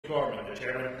the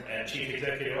Chairman and Chief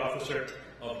Executive Officer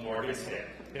of Morgan Stanley.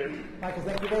 Tim? Michael,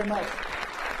 thank you very much.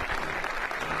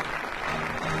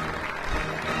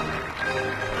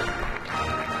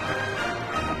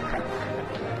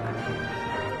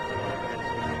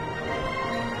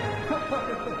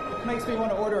 Makes me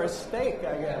want to order a steak,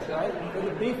 I guess, right? For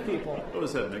the beef people. What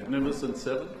was that, Magnificent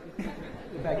Seven?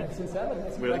 Magnificent Seven,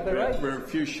 that's exactly right. We're a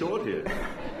few short here.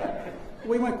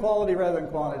 We went quality rather than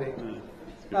quantity.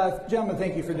 Gentlemen,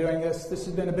 thank you for doing this. This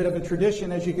has been a bit of a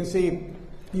tradition. As you can see,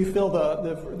 you fill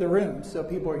the room, so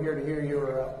people are here to hear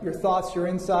your thoughts, your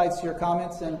insights, your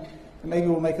comments, and maybe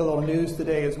we'll make a little news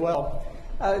today as well.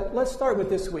 Let's start with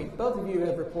this week. Both of you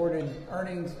have reported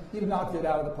earnings. You've knocked it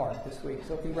out of the park this week,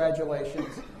 so congratulations.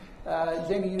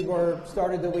 Jamie, you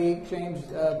started the week. James,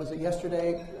 was it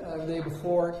yesterday, the day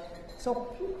before?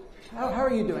 So how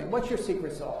are you doing? What's your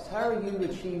secret sauce? How are you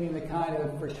achieving the kind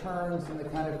of returns and the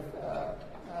kind of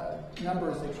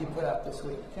numbers that you put out this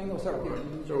week? Jamie, we'll start with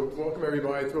you. So welcome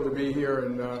everybody, thrilled to be here.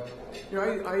 And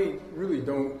I really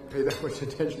don't pay that much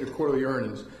attention to quarterly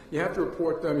earnings. You have to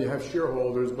report them, you have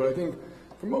shareholders, but I think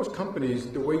for most companies,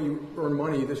 the way you earn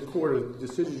money this quarter, the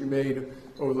decisions you made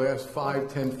over the last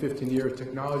 5, 10, 15 years,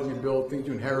 technology you built, things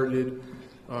you inherited.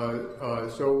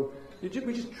 So we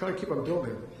just try to keep on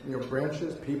building.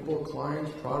 Branches, people, clients,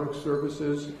 products,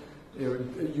 services,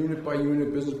 unit by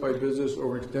unit, business by business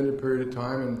over an extended period of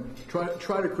time, and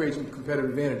try to create some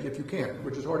competitive advantage if you can,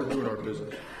 which is hard to do in our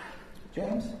business.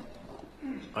 James?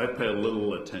 I pay a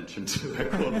little attention to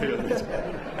that quarterly earnings.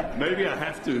 Maybe I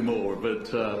have to more,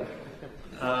 but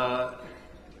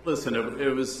listen,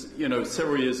 it was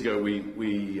several years ago we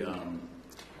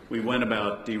went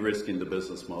about de-risking the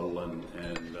business model and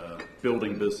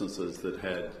building businesses that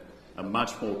had a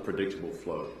much more predictable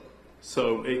flow.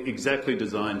 So exactly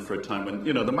designed for a time when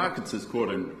the markets this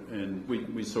quarter, and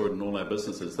we saw it in all our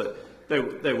businesses, that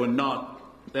they were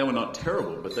not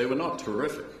terrible, but they were not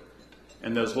terrific.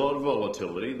 And there's a lot of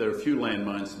volatility. There are a few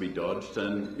landmines to be dodged,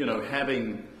 and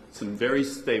having some very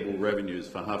stable revenues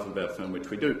for half of our firm, which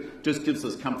we do, just gives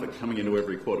us comfort coming into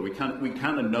every quarter. We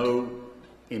kind of know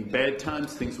in bad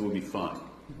times things will be fine.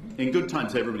 In good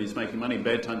times, everybody's making money. In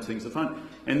bad times, things are fine.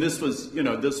 And this was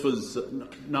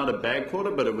not a bad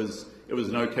quarter, but it was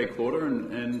an okay quarter,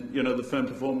 and the firm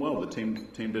performed well. The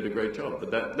team did a great job.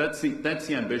 But that's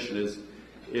the ambition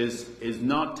is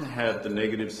not to have the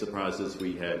negative surprises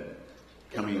we had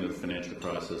coming into the financial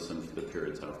crisis and for the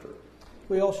periods after it.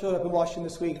 We all showed up in Washington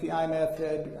this week. The IIF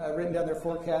had written down their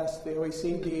forecast. The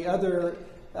OECD, other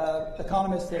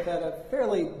economists have had a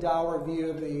fairly dour view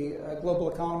of the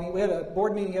global economy. We had a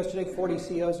board meeting yesterday, 40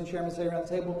 CEOs and chairmen sitting around the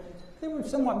table. They were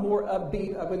somewhat more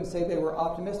upbeat. I wouldn't say they were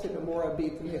optimistic, but more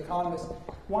upbeat than the economists.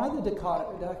 Why the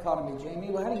dichotomy,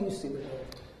 Jamie? Well, how do you see it?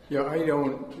 Yeah, I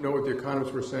don't know what the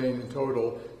economists were saying in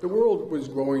total. The world was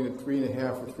growing at 3.5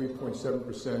 or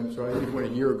 3.7%. So I think when a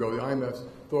year ago, the IMF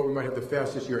thought we might have the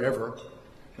fastest year ever.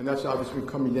 And that's obviously been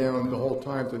coming down the whole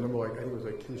time to a number like, I think it was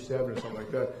like 2.7 or something like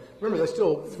that. Remember, that's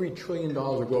still $3 trillion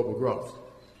of global growth.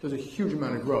 There's a huge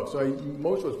amount of growth. So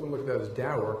most of us wouldn't look at that as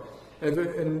dour. And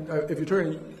if you're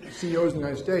turning CEOs in the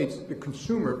United States, the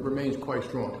consumer remains quite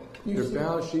strong. Their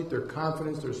balance sheet, their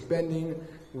confidence, their spending,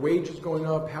 wages going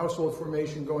up, household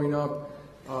formation going up.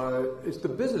 It's the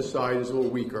business side is a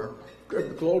little weaker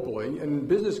globally, and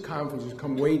business confidence has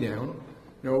come way down.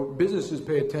 Businesses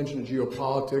pay attention to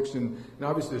geopolitics, and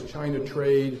obviously there's China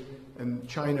trade and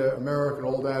China-America and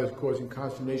all that is causing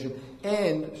consternation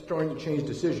and starting to change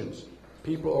decisions.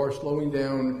 People are slowing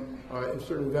down in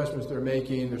certain investments they're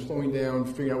making. They're slowing down,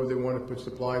 figuring out where they want to put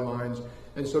supply lines.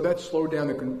 And so that slowed down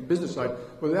the business side.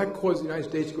 Will that cause the United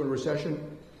States to go into recession?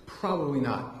 Probably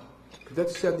not. Because that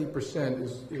 70%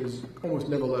 is almost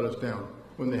never let us down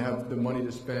when they have the money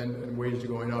to spend and wages are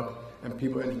going up and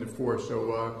people entering the force.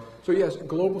 So yes,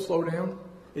 global slowdown.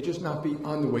 It just not be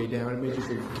on the way down. It may just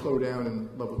slow down and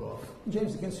level off.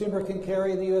 James, the consumer can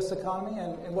carry the U.S. economy,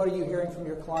 and what are you hearing from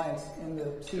your clients in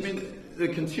the C-suite? The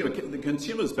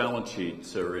consumer's balance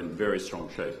sheets are in very strong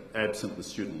shape, absent the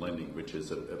student lending, which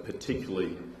is a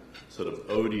particularly sort of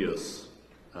odious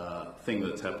thing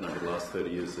that's happened over the last 30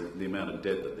 years, the amount of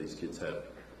debt that these kids have.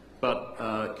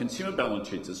 But consumer balance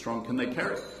sheets are strong. Can they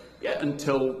carry it? Yeah,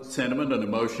 until sentiment and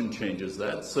emotion changes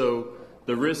that. So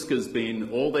the risk has been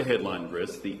all the headline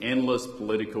risk, the endless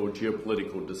political,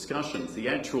 geopolitical discussions, the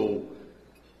actual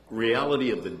reality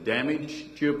of the damage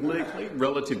geopolitically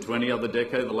relative to any other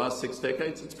decade, the last 6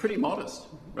 decades. It's pretty modest,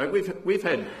 right? We've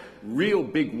had real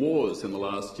big wars in the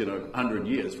last 100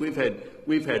 years. We've had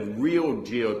real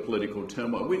geopolitical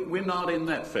turmoil. We're not in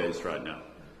that phase right now.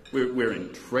 We're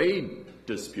in trade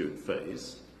dispute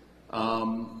phase.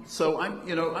 So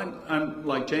I'm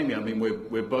like Jamie. I mean,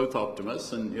 we're both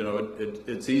optimists, and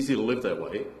it's easy to live that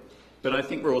way. But I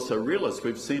think we're also realists.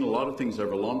 We've seen a lot of things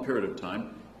over a long period of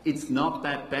time. It's not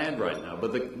that bad right now,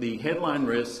 but the headline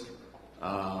risk,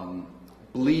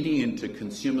 bleeding into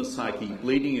consumer psyche,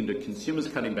 bleeding into consumers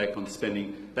cutting back on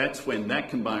spending, that's when that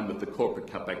combined with the corporate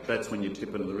cutback, that's when you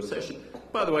tip into the recession.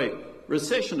 By the way,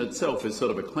 recession itself is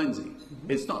sort of a cleansing.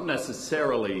 It's not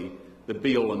necessarily the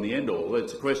be-all and the end-all.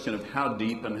 It's a question of how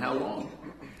deep and how long.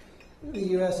 The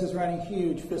U.S. is running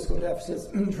huge fiscal deficits,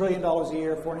 $1 trillion a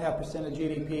year, 4.5% of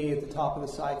GDP at the top of the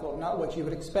cycle. Not what you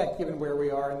would expect given where we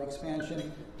are in the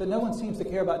expansion. But no one seems to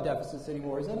care about deficits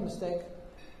anymore. Is that a mistake?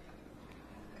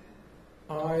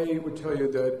 I would tell you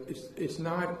that it's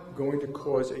not going to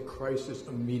cause a crisis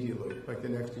immediately, like the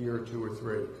next year or 2 or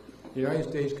 3. The United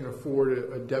States can afford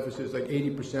a deficit like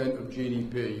 80% of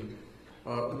GDP.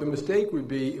 The mistake would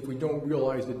be if we don't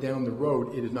realize that down the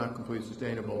road it is not completely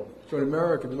sustainable. So in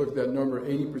America, if you look at that number,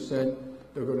 80%,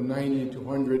 they'll go to 90 to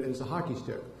 100, and it's a hockey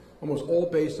stick, almost all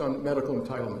based on medical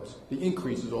entitlements. The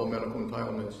increase is all medical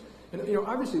entitlements. And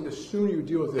obviously, the sooner you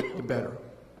deal with it, the better.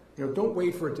 Don't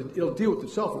wait for it it'll deal with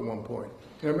itself at one point.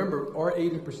 And remember, our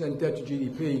 80% debt to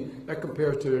GDP, that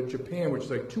compares to Japan, which is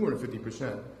like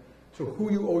 250%. So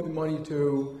who you owe the money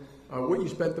to, what you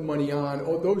spent the money on,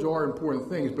 those are important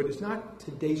things, but it's not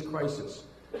today's crisis.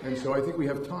 And so I think we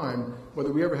have time,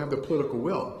 whether we ever have the political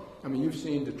will. I mean, you've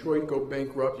seen Detroit go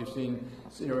bankrupt, you've seen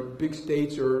big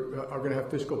states are going to have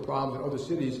fiscal problems in other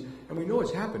cities, and we know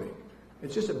it's happening.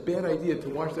 It's just a bad idea to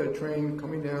watch that train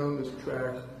coming down this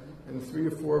track, and 3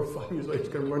 or 4 or 5 years later it's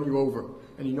going to run you over,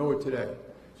 and you know it today.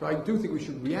 So I do think we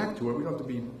should react to it. We don't have to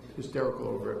be hysterical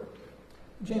over it.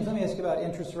 James, let me ask you about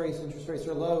interest rates. Interest rates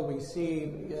are low. We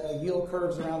see yield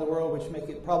curves around the world which make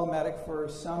it problematic for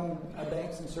some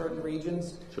banks in certain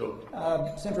regions. Sure.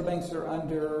 Central banks are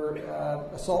under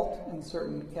assault in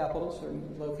certain capitals, certain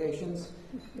locations.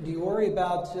 Do you worry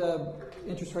about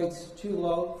interest rates too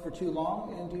low for too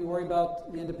long? And do you worry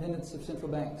about the independence of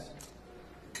central banks?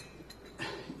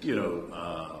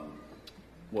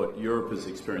 What Europe is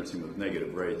experiencing with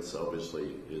negative rates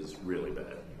obviously is really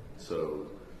bad. So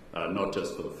not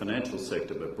just for the financial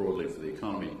sector, but broadly for the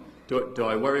economy. Do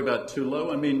I worry about too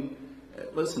low? I mean,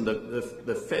 listen,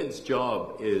 the Fed's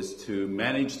job is to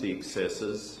manage the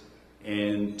excesses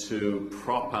and to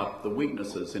prop up the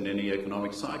weaknesses in any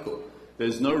economic cycle.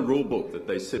 There's no rule book that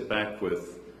they sit back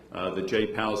with that Jay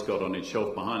Powell's got on his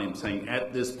shelf behind him saying,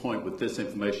 at this point with this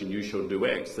information you shall do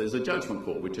X. There's a judgment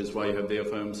call, which is why you have the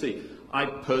FOMC. I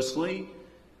personally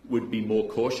would be more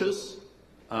cautious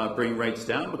bring rates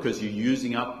down because you're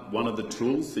using up one of the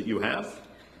tools that you have.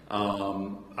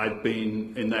 I've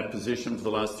been in that position for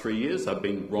the last 3 years. I've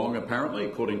been wrong, apparently,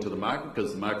 according to the market,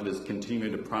 because the market is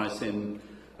continuing to price in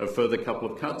a further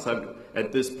couple of cuts.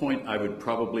 At this point, I would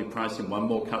probably price in one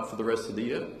more cut for the rest of the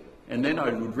year. And then I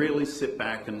would really sit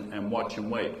back and watch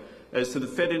and wait. As to the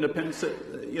Fed independence,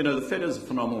 the Fed is a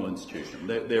phenomenal institution.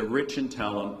 They're rich in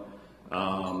talent.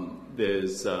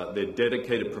 They're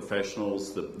dedicated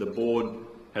professionals. The board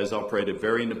has operated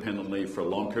very independently for a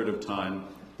long period of time.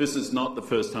 This is not the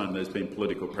first time there's been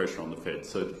political pressure on the Fed.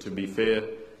 So to be fair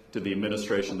to the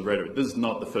administration, the rhetoric, this is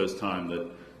not the first time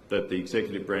that the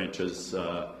executive branch has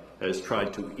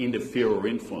tried to interfere or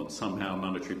influence somehow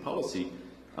monetary policy.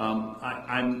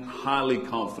 I'm highly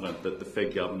confident that the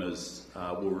Fed governors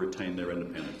will retain their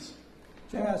independence.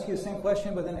 Jim, I'll ask you the same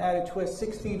question with an added twist.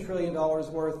 $16 trillion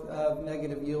worth of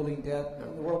negative yielding debt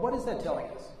in the world. What is that telling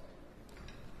us?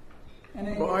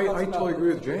 Well, I totally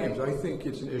agree with James. I think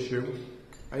it's an issue.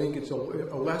 I think it's a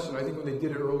lesson. I think when they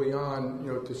did it early on,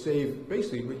 to save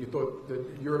basically what you thought that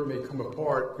Europe may come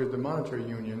apart because of the monetary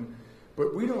union,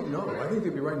 but we don't know. I think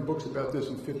they'll be writing books about this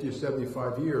in 50 or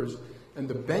 75 years, and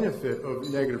the benefit of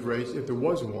negative rates, if there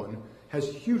was one, has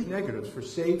huge negatives for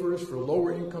savers, for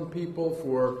lower income people,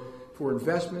 for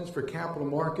investments, for capital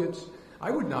markets.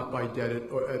 I would not buy debt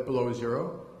at below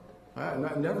zero.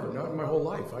 Never, not in my whole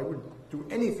life. I would do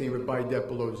anything but buy debt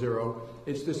below zero.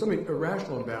 There's something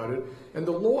irrational about it. And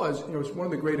the laws, it's one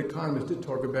of the great economists did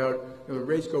talk about, the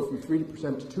rates go from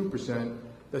 3% to 2%.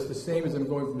 That's the same as them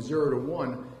going from 0 to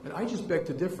 1. And I just beg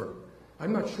to differ.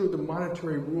 I'm not sure the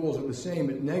monetary rules are the same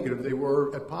at negative they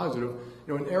were at positive.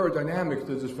 In aerodynamics,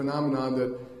 there's this phenomenon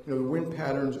that the wind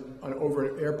patterns over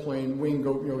an airplane wing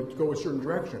go a certain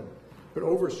direction, but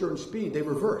over a certain speed they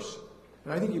reverse.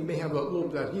 And I think you may have a little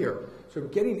bit of that here. So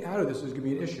getting out of this is going to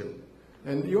be an issue.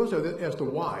 And you also asked the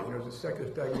why. The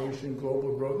secular stagnation,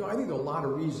 global growth. No, I think there are a lot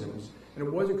of reasons. And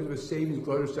it wasn't because of a savings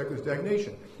glut or secular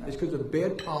stagnation. It's because of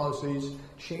bad policies,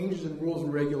 changes in rules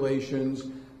and regulations,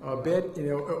 bad,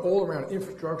 all around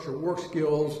infrastructure, work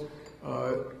skills,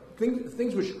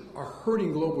 things which are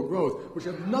hurting global growth, which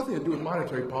have nothing to do with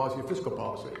monetary policy or fiscal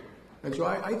policy. And so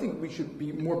I think we should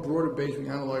be more broader based when we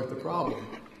analyze the problem.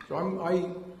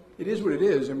 So it is what it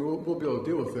is, and we'll be able to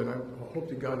deal with it. I hope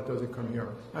to God it doesn't come here.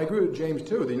 I agree with James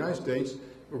too. The United States,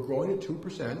 we're growing at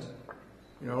 2%.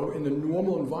 You know, in the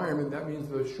normal environment, that means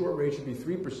the short rate should be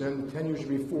 3%, and the 10 years should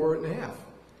be 4.5%.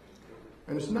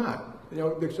 And it's not. You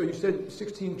know, so you said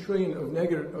 16 trillion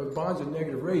of bonds at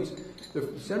negative rates.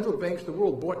 The central banks of the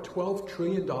world bought $12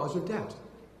 trillion of debt.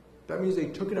 That means they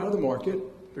took it out of the market,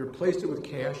 they replaced it with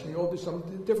cash, and they all did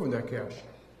something different with that cash.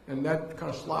 And that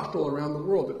kind of sloshed all around the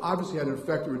world. It obviously had an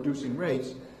effect of reducing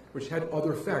rates, which had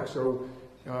other effects. So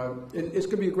it's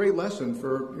going to be a great lesson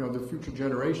for the future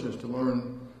generations to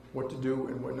learn what to do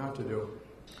and what not to do.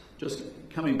 Just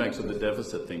coming back to the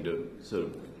deficit thing to sort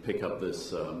of pick up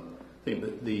this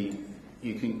thing,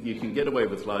 you can get away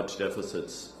with large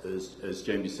deficits, as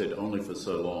Jamie said, only for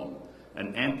so long.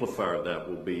 An amplifier of that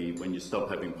will be when you stop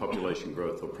having population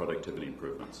growth or productivity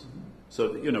improvements.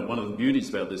 So, one of the beauties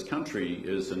about this country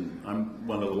is, and I'm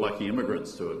one of the lucky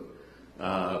immigrants to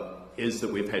it, is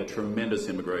that we've had tremendous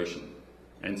immigration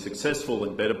and successful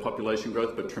and better population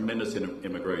growth, but tremendous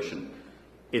immigration.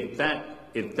 If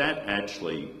that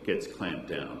actually gets clamped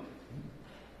down,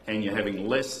 and you're having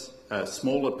a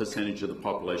smaller percentage of the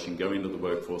population going into the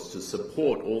workforce to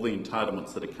support all the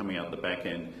entitlements that are coming out the back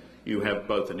end, you have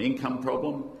both an income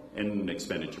problem and an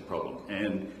expenditure problem.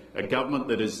 And a government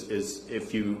that is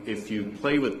if you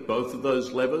play with both of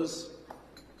those levers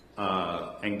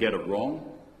and get it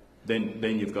wrong,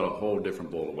 then you've got a whole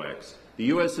different ball of wax. The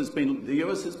US has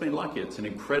been lucky. It's an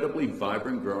incredibly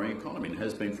vibrant, growing economy, and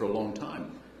has been for a long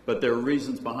time. But there are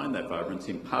reasons behind that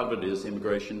vibrancy, and part of it is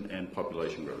immigration and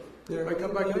population growth. Yeah,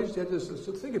 I just had this.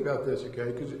 So think about this,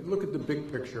 okay? Because look at the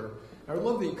big picture. I would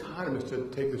love the economists to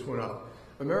take this one up.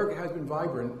 America has been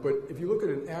vibrant, but if you look at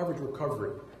an average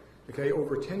recovery, okay,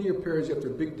 over 10-year periods after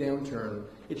a big downturn,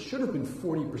 it should have been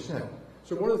 40%.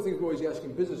 So one of the things we're always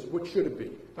asking business, what should it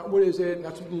be? Not what is it,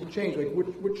 not something to change, like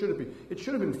what should it be? It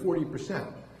should have been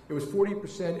 40%. It was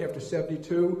 40% after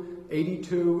 72,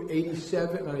 82,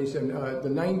 87, not 87, the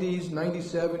 90s,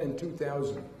 97, and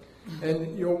 2000.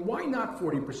 And, why not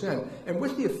 40%? And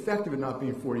what's the effect of it not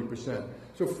being 40%?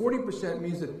 So 40%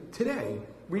 means that today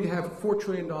we'd have $4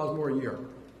 trillion more a year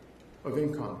of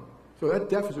income. So that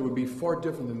deficit would be far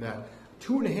different than that.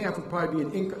 2.5 would probably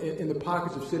be in the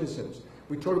pockets of citizens.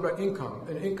 We talk about income,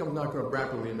 and income is not going up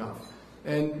rapidly enough.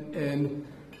 And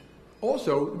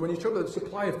also, when you talk about the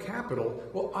supply of capital,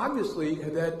 well, obviously,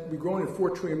 that we're growing at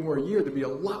 $4 trillion more a year, there'd be a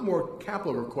lot more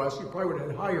capital requests. You probably would have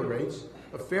had higher rates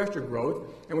of faster growth.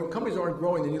 And when companies aren't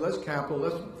growing, they need less capital,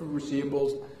 less for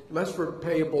receivables, less for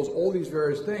payables, all these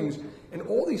various things. And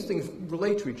all these things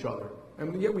relate to each other.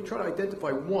 And yet we try to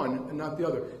identify one and not the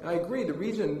other. And I agree, the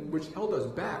reason which held us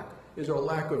back is our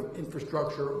lack of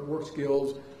infrastructure, work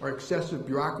skills, our excessive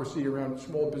bureaucracy around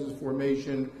small business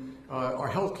formation, our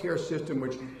healthcare system,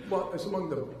 which, well, is among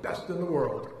the best in the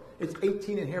world. It's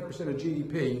 18.5% of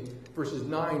GDP versus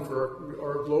 9% for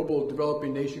our global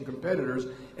developing nation competitors,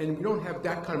 and we don't have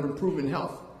that kind of improvement in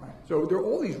health. So there are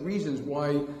all these reasons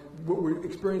why what we're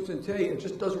experiencing today, it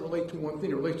just doesn't relate to one thing.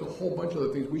 It relates to a whole bunch of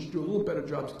other things. We should do a little better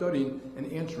job studying and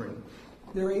answering.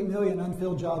 There are 8 million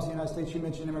unfilled jobs in the United States. You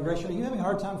mentioned immigration. Are you having a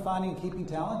hard time finding and keeping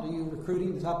talent? Are you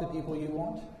recruiting the type of people you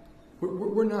want?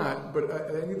 We're not, but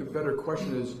I think the better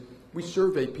question is, we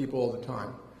survey people all the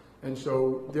time. And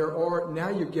so now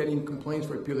you're getting complaints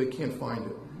from people they can't find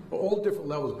it. All different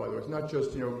levels, by the way. It's not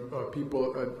just,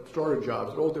 people starter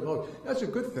jobs, all different levels. That's a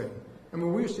good thing. I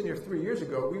mean, we were sitting here 3 years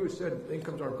ago, we would said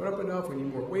incomes aren't going up enough, we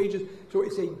need more wages. So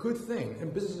it's a good thing,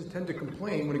 and businesses tend to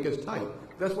complain when it gets tight.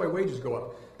 That's why wages go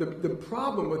up. The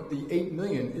problem with the 8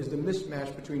 million is the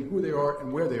mismatch between who they are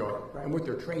and where they are and what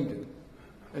they're trained in.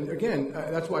 And again,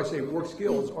 that's why I say work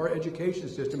skills. Our education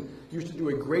system used to do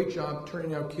a great job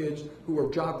turning out kids who are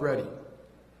job ready,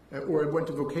 or went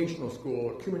to vocational school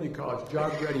or community college,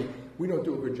 job ready. We don't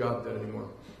do a good job of that anymore.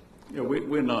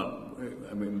 We're not.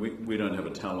 I mean, we don't have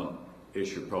a talent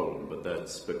issue problem, but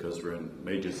that's because we're in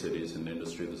major cities and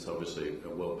industry that's obviously a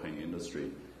well-paying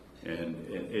industry, and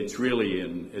it's really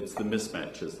it's the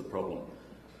mismatch is the problem.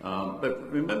 But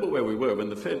remember where we were when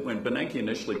Bernanke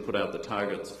initially put out the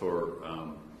targets for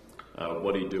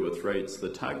what he'd do with rates. The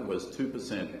target was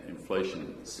 2%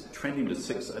 inflation, trending to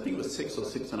 6. I think it was 6 or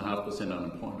 6.5%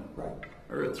 unemployment. Right.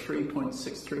 Or at 3.6,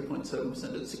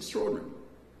 3.7%. It's extraordinary.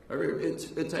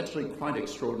 It's actually quite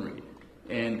extraordinary.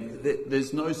 And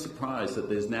there's no surprise that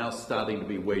there's now starting to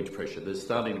be wage pressure. There's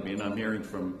starting to be, and I'm hearing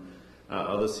from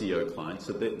other CEO clients,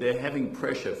 that they're having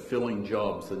pressure filling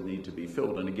jobs that need to be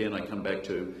filled. And again, I come back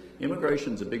to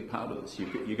immigration's a big part of this.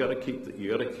 You got to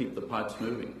keep the pipes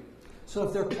moving. So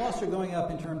if their costs are going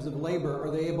up in terms of labor,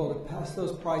 are they able to pass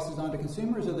those prices on to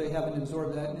consumers, or they haven't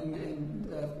absorbed that in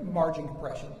margin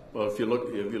compression? Well, if you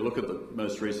look at the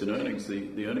most recent earnings,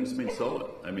 the earnings have been solid.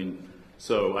 I mean,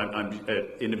 so I'm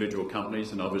at individual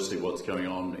companies, and obviously what's going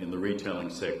on in the retailing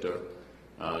sector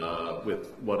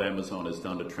with what Amazon has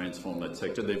done to transform that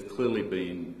sector. There've clearly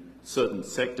been certain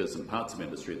sectors and parts of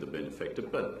industry that have been affected,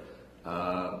 but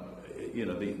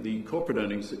the corporate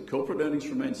earnings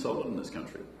remain solid in this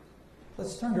country.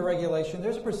 Let's turn to regulation.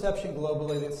 There's a perception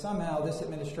globally that somehow this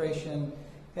administration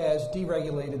has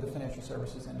deregulated the financial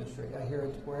services industry. I hear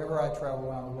it wherever I travel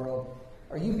around the world.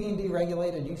 Are you being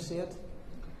deregulated? Do you see it?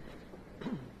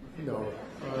 No.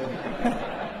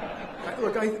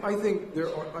 Look, I think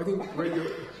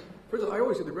first of all, I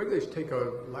always say the regulators take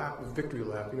a victory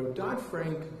lap.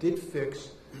 Dodd-Frank did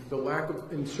fix the lack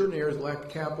of, in certain areas, lack of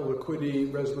capital, liquidity,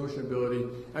 resolution ability.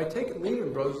 I take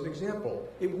Lehman Brothers as an example.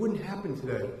 It wouldn't happen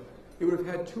today. It would have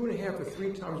had 2.5 to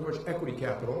 3 times as much equity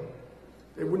capital.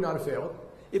 It would not have failed.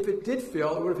 If it did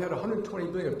fail, it would have had 120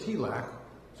 billion of TLAC,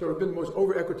 so it would have been the most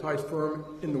over-equitized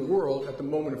firm in the world at the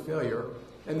moment of failure.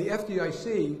 And the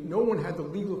FDIC, no one had the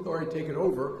legal authority to take it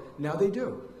over. Now they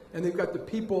do. And they've got the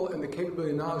people and the capability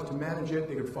and knowledge to manage it.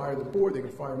 They could fire the board, they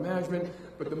could fire management,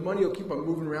 but the money will keep on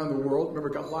moving around the world. Remember,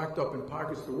 it got locked up in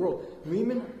pockets of the world.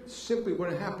 Lehman simply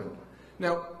wouldn't have happened.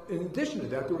 Now, in addition to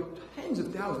that, there were tens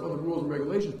of thousands of other rules and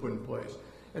regulations put in place.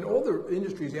 And all the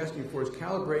industry is asking for is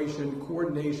calibration,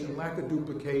 coordination, lack of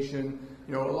duplication.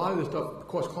 A lot of this stuff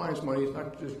costs clients money. It's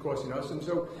not just costing us. And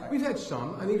so we've had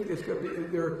some. I think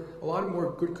there are a lot of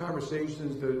more good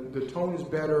conversations. The tone is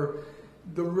better.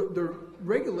 The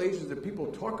regulations that people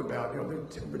talk about, they're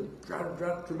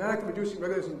dramatically reducing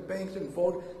regulations in banks and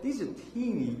vault. These are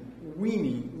teeny,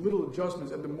 weeny little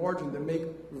adjustments at the margin that make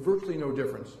virtually no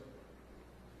difference.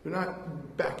 They're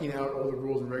not backing out all the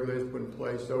rules and regulations put in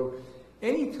place. So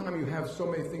anytime you have so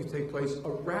many things take place, a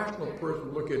rational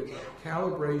person would look at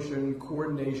calibration,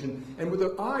 coordination, and with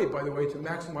an eye, by the way, to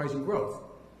maximizing growth.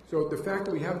 So the fact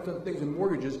that we haven't done things in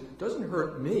mortgages doesn't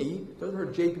hurt me, doesn't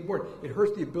hurt JP Morgan. It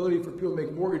hurts the ability for people to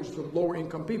make mortgages to lower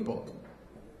income people.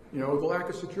 The lack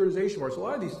of securitization markets. A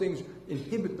lot of these things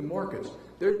inhibit the markets.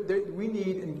 We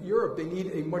need, in Europe, they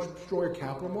need a much stronger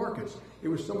capital markets. It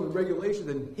was some of the regulations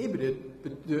that inhibited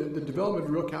the development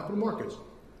of real capital markets.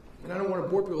 And I don't want to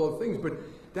bore people with all the things, but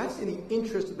that's in the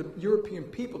interest of the European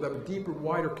people to have a deeper,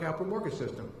 wider capital market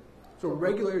system. So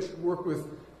regulators should work with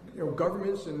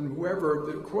governments and whoever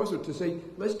across it to say,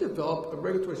 let's develop a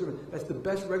regulatory system that's the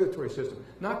best regulatory system,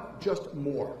 not just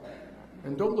more.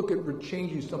 And don't look at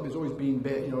changing something as always being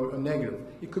bad, a negative.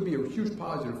 It could be a huge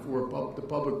positive for the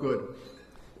public good.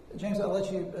 James, I'll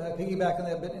let you piggyback on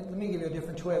that, but let me give you a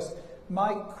different twist.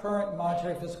 Might current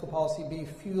monetary fiscal policy be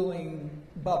fueling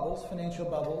bubbles, financial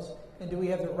bubbles, and do we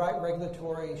have the right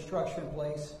regulatory structure in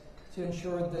place to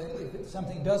ensure that if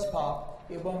something does pop,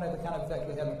 it won't have the kind of effect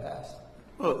we had in the past?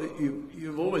 Well,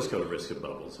 you've always got a risk of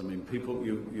bubbles. I mean,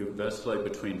 you vacillate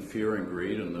between fear and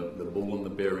greed and the bull and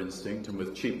the bear instinct, and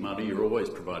with cheap money, you're always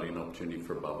providing an opportunity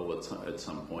for a bubble at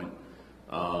some point.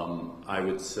 I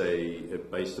would say,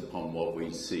 based upon what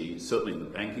we see, certainly in the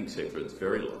banking sector, it's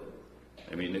very low.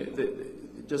 I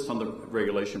mean, just on the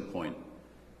regulation point,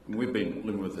 we've been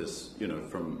living with this,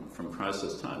 from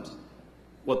crisis times.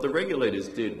 What the regulators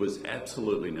did was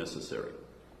absolutely necessary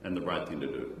and the right thing to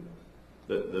do.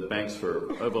 The banks were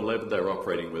over-levered. They were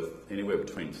operating with anywhere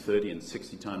between 30 and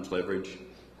 60 times leverage.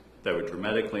 They were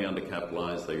dramatically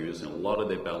undercapitalized. They were using a lot of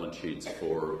their balance sheets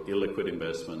for illiquid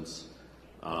investments.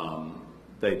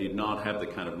 They did not have the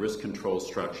kind of risk control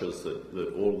structures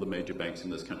that all of the major banks in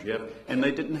this country have. And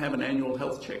they didn't have an annual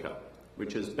health checkup,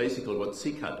 which is basically what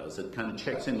CCAR does. It kind of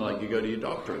checks in like you go to your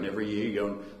doctor, and every year you go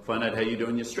and find out how you're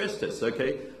doing your stress tests.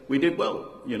 Okay, we did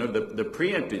well. The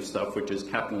preemptive stuff, which is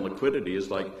capital and liquidity, is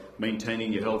like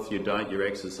maintaining your health, your diet, your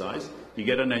exercise. You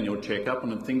get an annual checkup,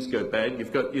 and if things go bad,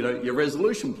 you've got your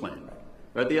resolution plan.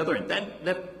 Right at the other end,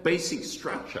 that basic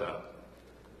structure,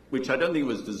 which I don't think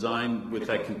was designed with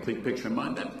that complete picture in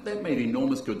mind, that made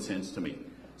enormous good sense to me.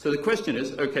 So the question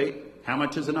is, okay, how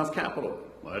much is enough capital?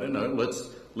 Well, I don't know.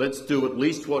 Let's do at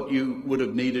least what you would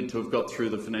have needed to have got through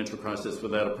the financial crisis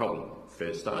without a problem.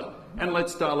 Fair start. And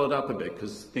let's dial it up a bit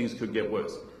because things could get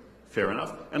worse. Fair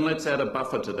enough. And let's add a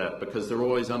buffer to that because there are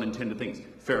always unintended things.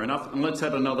 Fair enough. And let's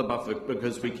add another buffer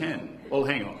because we can. Well,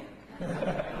 hang on.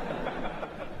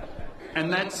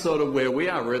 And that's sort of where we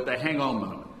are. We're at the hang on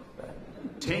moment.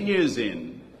 10 years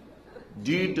in,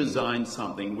 do you design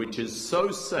something which is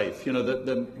so safe? You know,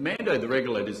 the mandate of the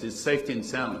regulators is safety and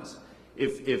soundness.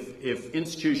 If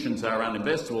institutions are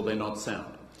uninvestable, they're not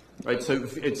sound, right? So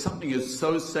if something is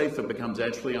so safe it becomes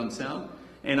actually unsound.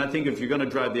 And I think if you're going to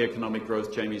drive the economic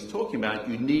growth Jamie's talking about,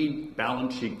 you need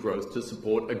balance sheet growth to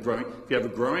support a growing. If you have a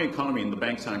growing economy and the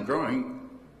banks aren't growing,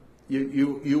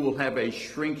 you will have a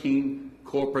shrinking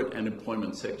corporate and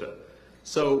employment sector.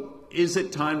 So is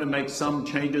it time to make some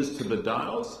changes to the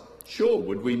dials? Sure.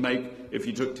 Would we make, if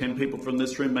you took 10 people from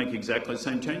this room, make exactly the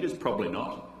same changes? Probably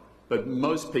not. But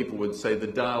most people would say the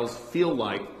dials feel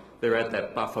like they're at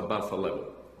that buffer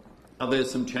level. Are there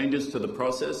some changes to the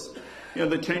process? You know,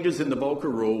 the changes in the Volcker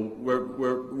rule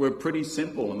were pretty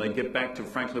simple, and they get back to,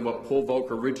 frankly, what Paul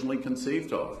Volcker originally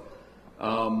conceived of.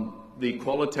 The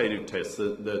qualitative test,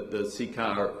 the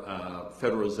CCAR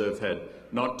Federal Reserve had,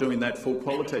 not doing that full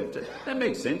qualitative test. That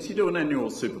makes sense. You do an annual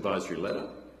supervisory letter.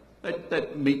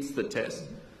 That meets the test.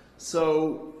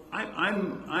 So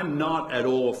I'm not at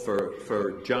all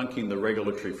for junking the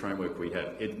regulatory framework we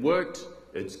have. It worked.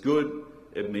 It's good.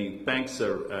 It means banks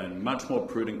are in a much more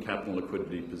prudent capital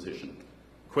liquidity position.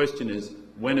 Question is,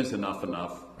 when is enough,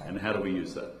 and how do we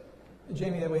use that?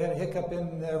 Jamie, we had a hiccup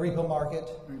in the repo market.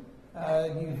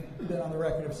 You've been on the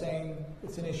record of saying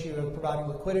it's an issue of providing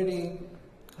liquidity.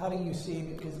 How do you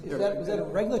see, is that a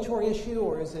regulatory issue,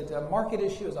 or is it a market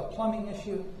issue, is it a plumbing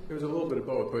issue? It was a little bit of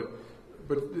both,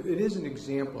 but it is an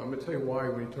example. I'm going to tell you why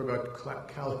when you talk about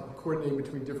coordinating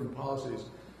between different policies,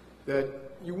 that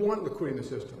you want liquidity in the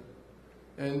system.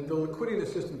 And the liquidity in the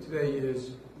system today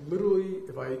is literally,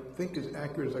 if I think is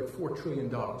accurate, is like $4 trillion.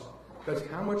 That's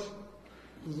how much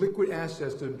liquid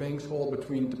assets do banks hold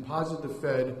between deposit to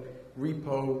Fed,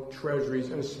 repo,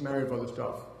 treasuries, and a smattering of other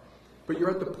stuff. But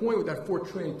you're at the point where that $4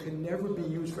 trillion can never be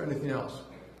used for anything else.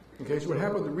 Okay, so what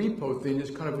happened with the repo thing is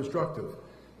kind of instructive.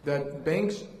 That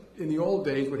banks in the old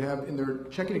days would have in their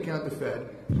checking account at the Fed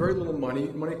very little money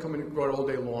coming and going all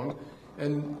day long,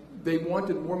 and they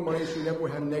wanted more money so you never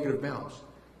would have a negative balance.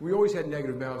 We always had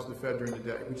negative balance in the Fed during the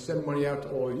day. We'd send money out to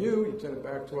all of you, you'd send it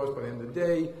back to us by the end of the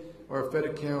day. Our Fed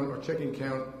account, our checking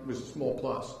account was a small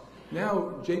plus.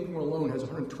 Now, JP Morgan alone has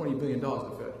 $120 billion in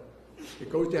the Fed. It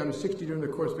goes down to 60 during the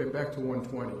course, but back to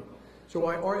 120. So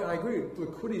I agree,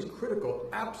 liquidity is critical,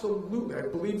 absolutely. I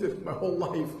believed it my whole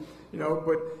life, you know,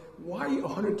 but why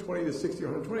 120 to 60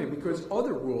 or 120? Because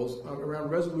other rules around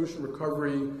resolution,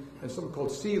 recovery, and something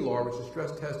called CLAR, which is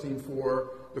stress testing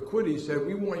for liquidity, said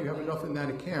we want you to have enough in that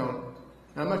account.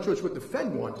 And I'm not sure it's what the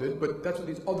Fed wanted, but that's what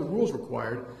these other rules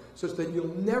required, such that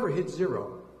you'll never hit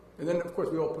zero. And then, of course,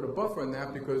 we all put a buffer on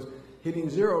that because hitting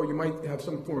zero, you might have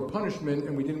some form of punishment,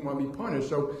 and we didn't want to be punished.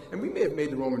 So, and we may have made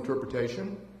the wrong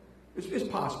interpretation. It's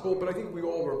possible, but I think we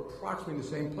all were approximately in the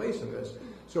same place in this.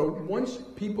 So once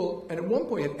people, and at one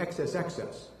point had excess,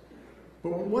 but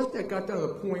once that got down to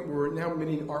the point where we're now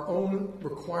meeting our own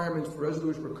requirements for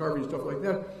resolution, recovery, and stuff like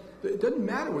that, it doesn't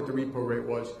matter what the repo rate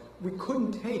was. We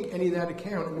couldn't take any of that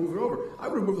account and move it over. I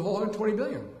would have moved the whole $120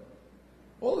 billion,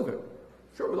 all of it.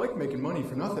 Sure, we like making money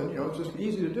for nothing, you know, it's just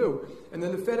easy to do. And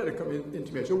then the Fed had to come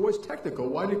into it. So it was technical.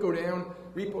 Why did it go down?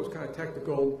 Repo is kind of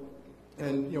technical.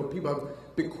 And, you know, people have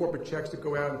big corporate checks that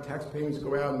go out and tax payments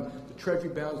go out and the treasury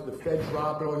balance, the Fed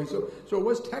drop and all that. So it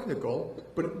was technical,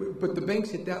 but the banks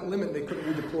hit that limit and they couldn't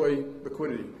redeploy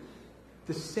liquidity.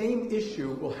 The same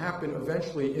issue will happen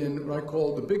eventually in what I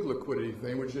call the big liquidity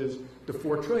thing, which is the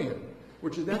 $4 trillion,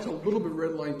 that's a little bit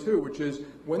red line too, which is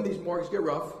when these markets get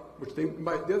rough, which the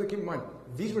other keep in mind,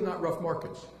 these were not rough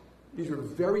markets. These were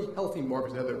very healthy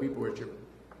markets that had that repo issue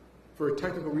for a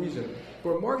technical reason.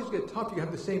 But when markets get tough, you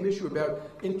have the same issue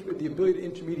about the ability to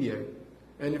intermediate.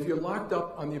 And if you're locked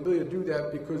up on the ability to do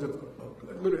that because of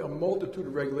literally a multitude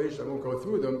of regulations, I won't go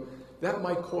through them, that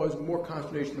might cause more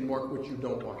consternation in the market, which you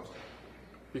don't want.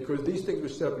 Because these things were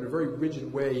set up in a very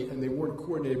rigid way, and they weren't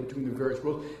coordinated between the various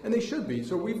rules, and they should be.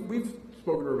 So we've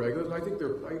spoken to our regulators, and I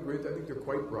agree. I think they're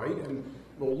quite right, and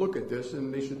we'll look at this,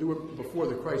 and they should do it before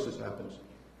the crisis happens,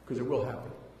 because it will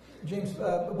happen. James,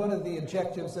 one of the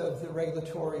objectives of the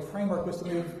regulatory framework was to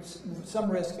move some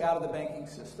risk out of the banking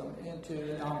system into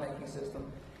the non-banking system.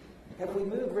 Have we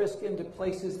moved risk into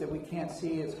places that we can't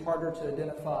see, it's harder to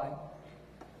identify?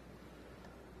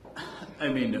 I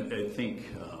mean, I think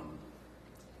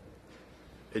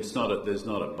there's not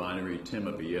a binary, Tim,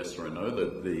 of a yes or a no.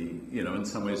 In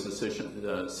some ways the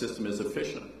system is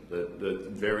efficient. The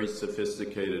very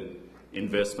sophisticated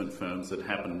investment firms that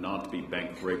happen not to be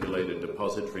bank-regulated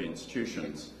depository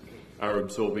institutions are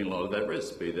absorbing a lot of that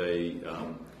risk, be they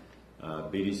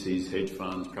BDCs, hedge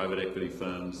funds, private equity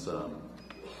firms.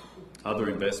 other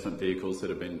investment vehicles that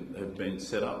have been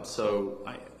set up. So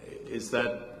does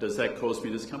that cause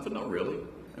me discomfort? Not really.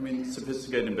 I mean,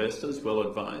 sophisticated investors, well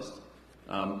advised,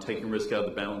 taking risk out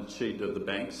of the balance sheet of the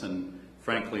banks, and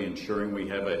frankly ensuring we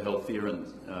have a healthier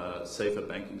and safer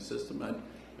banking system.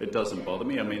 It doesn't bother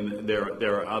me. I mean,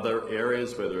 there are other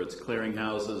areas, whether it's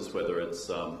clearinghouses, whether it's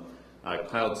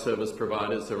cloud service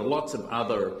providers. There are lots of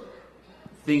other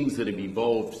things that have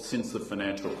evolved since the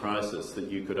financial crisis that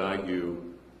you could argue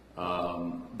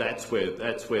that's where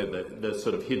the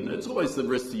sort of hidden. It's always the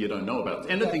risk that you don't know about.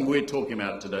 Anything we're talking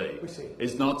about today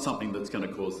is not something that's going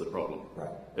to cause the problem. Right.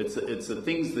 It's the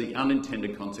things, the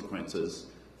unintended consequences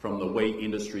from the way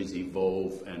industries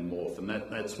evolve and morph, and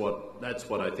that's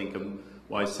what I think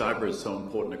why cyber is so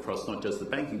important across not just the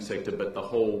banking sector but the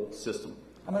whole system.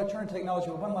 I'm going to turn to technology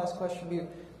with one last question for you.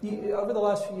 Over the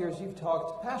last few years, you've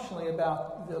talked passionately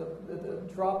about the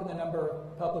drop in the number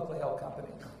of publicly held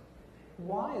companies.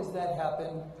 Why has that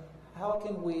happened? How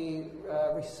can we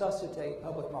resuscitate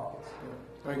public markets?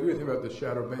 Yeah. I agree with him about the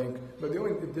shadow bank, but the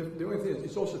only thing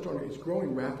is it's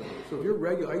growing rapidly. So if you're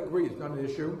regular, I agree, it's not an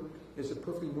issue. It's a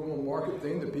perfectly normal market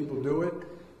thing that people do it,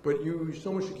 but you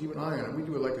so much should keep an eye on it. We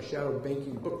do it like a shadow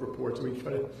banking book report, so we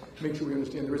try to make sure we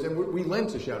understand the risk. And we lend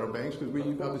to shadow banks because we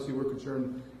obviously were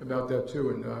concerned about that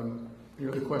too. And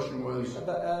the question was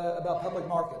about public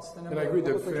markets. The number and I agree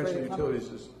that publicly financial traded utilities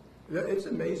companies. It's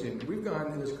amazing. We've gone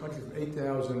in this country from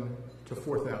 8,000 to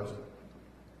 4,000.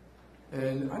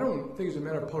 And I don't think as a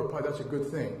matter of public policy, that's a good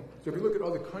thing. So if you look at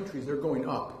other countries, they're going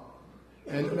up.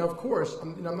 And of course,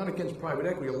 I'm not against private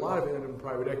equity. A lot of it ended up in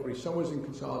private equity. Some was in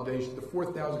consolidation. The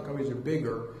 4,000 companies are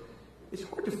bigger. It's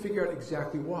hard to figure out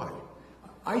exactly why.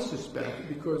 I suspect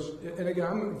because, and again,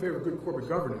 I'm in favor of good corporate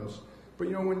governance, but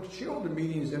when shareholder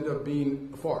meetings end up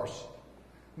being a farce,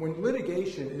 when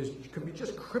litigation can be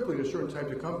just crippling to certain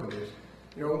types of companies,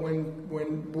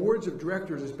 when boards of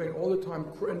directors are spending all the time,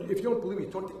 and if you don't believe me,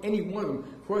 talk to any one of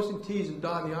them, crossing T's and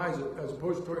dotting the I's, as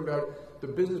opposed to talking about the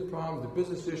business problems, the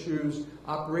business issues,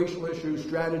 operational issues,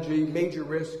 strategy, major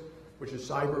risk, which is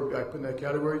cyber, I put in that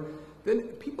category, then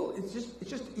people, it's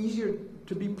just easier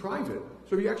to be private.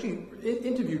 So if you actually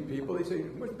interviewed people, they say,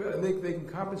 much better, and they can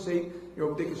compensate,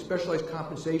 they can specialize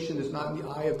compensation that's not in the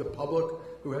eye of the public,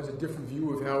 who has a different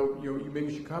view of how you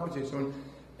maybe should compensate someone.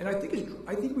 And I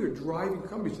think we are driving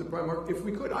companies to the private market. If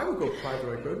we could, I would go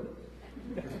private if I could.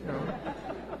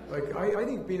 I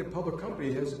think being a public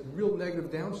company has real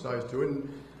negative downsides to it,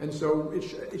 and so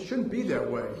it shouldn't be that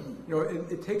way.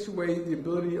 It takes away the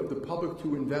ability of the public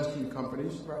to invest in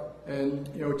companies, and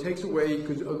it takes away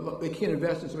because they can't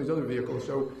invest in some of these other vehicles.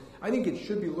 So I think it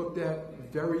should be looked at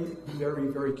very, very,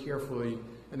 very carefully,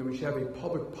 and then we should have a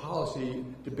public policy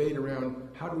debate around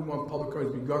how do we want public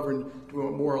companies to be governed, do we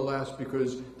want more or less,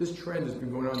 because this trend has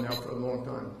been going on now for a long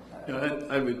time.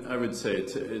 I would say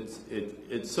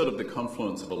it's sort of the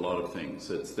confluence of a lot of things.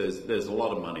 There's a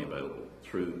lot of money available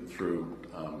through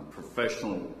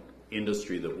professional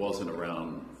industry that wasn't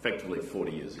around effectively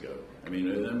 40 years ago. I mean,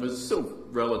 it was still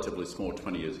relatively small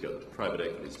 20 years ago, the private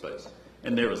equity space,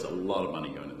 and there is a lot of money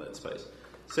going in that space.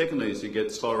 Secondly, as you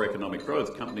get slower economic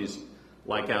growth, companies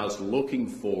like ours looking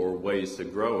for ways to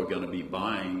grow are going to be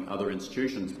buying other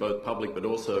institutions, both public but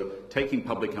also taking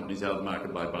public companies out of the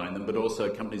market by buying them, but also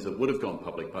companies that would have gone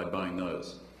public by buying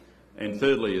those. And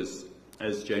thirdly,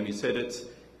 as Jamie said,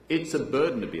 it's a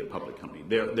burden to be a public company.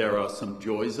 There are some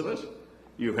joys of it.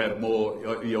 You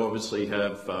obviously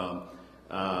have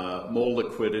more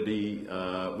liquidity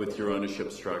with your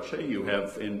ownership structure. You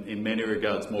have, in many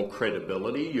regards, more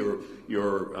credibility. You're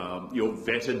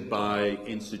vetted by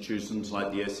institutions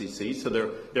like the SEC. So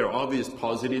there are obvious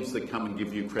positives that come and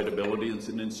give you credibility as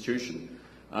an institution.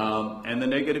 And the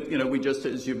negative, we just,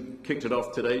 as you kicked it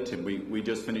off today, Tim, we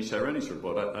just finished our earnings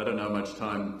report. I don't know how much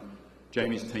time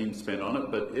Jamie's team spent on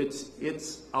it, but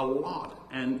it's a lot.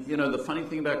 And the funny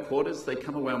thing about quarters, they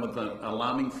come around with an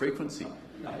alarming frequency.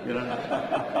 And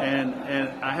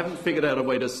I haven't figured out a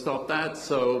way to stop that.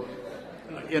 So,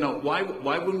 why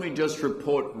wouldn't we just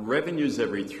report revenues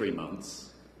every 3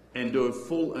 months and do a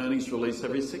full earnings release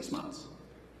every 6 months?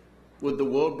 Would the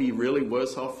world be really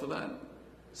worse off for that?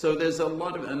 So there's a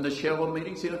lot of, and the shareholder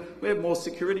meetings, we have more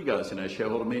security guys in our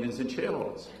shareholder meetings than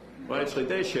shareholders. Well, actually,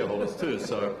 they're shareholders too.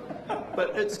 So,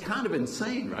 but it's kind of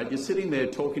insane, right? You're sitting there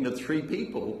talking to 3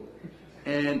 people,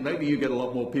 and maybe you get a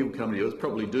lot more people coming to yours,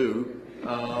 probably do.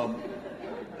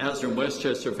 As in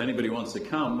Westchester, if anybody wants to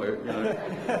come, it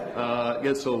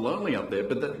gets so lonely up there.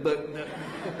 But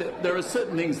there are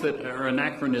certain things that are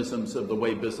anachronisms of the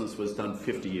way business was done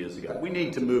 50 years ago. We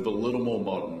need to move a little more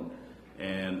modern,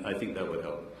 and I think that would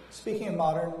help. Speaking of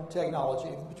modern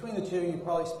technology, between the two, you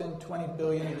probably spend $20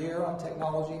 billion a year on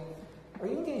technology. Are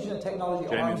you engaged in a technology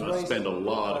Jamie arms must race? spend a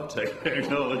lot of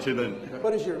technology then.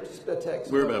 What is your tech?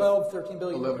 We're about 12, 13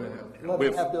 billion? 11.5.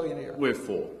 11.5 billion a year. We're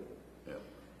 4. Yeah.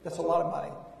 That's a lot of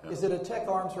money. Yeah. Is it a tech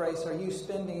arms race? Are you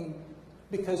spending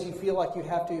because you feel like you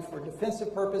have to for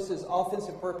defensive purposes,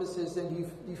 offensive purposes, and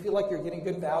you feel like you're getting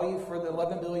good value for the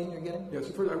 11 billion you're getting? Yes, yeah,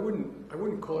 so first, I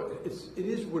wouldn't call it. It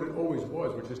is what it always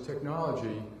was, which is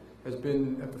technology has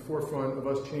been at the forefront of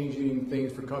us changing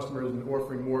things for customers and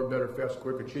offering more, better, faster,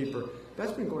 quicker, cheaper.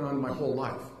 That's been going on my whole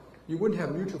life. You wouldn't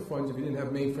have mutual funds if you didn't have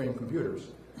mainframe computers.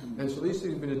 And so these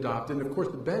things have been adopted. And of course,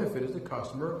 the benefit is the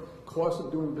customer. Cost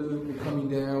of doing business is coming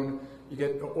down. You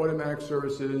get automatic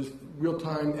services,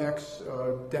 real-time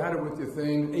data with your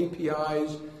thing,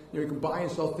 APIs. You can buy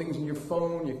and sell things in your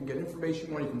phone. You can get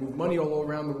information on. You can move money all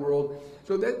around the world.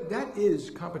 So that is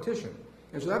competition.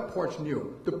 And so that part's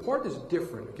new. The part that's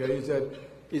different, okay, is that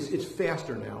it's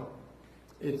faster now.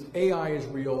 It's AI is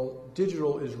real,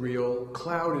 digital is real,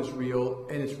 cloud is real,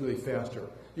 and it's really faster.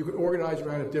 You can organize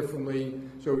around it differently.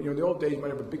 So, in the old days, you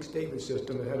might have a big statement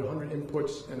system that had 100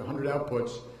 inputs and 100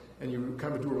 outputs, and you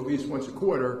kind of do a release once a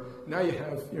quarter. Now you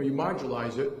have, you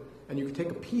modularize it, and you can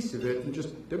take a piece of it and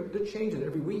they're changing it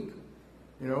every week.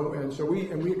 And so we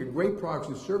have great products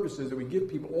and services that we give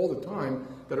people all the time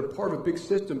that are part of a big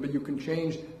system, but you can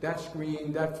change that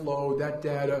screen, that flow, that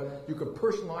data. You can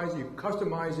personalize it, you can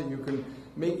customize it, you can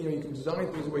make, you can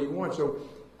design things the way you want. So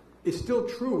it's still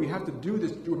true. We have to do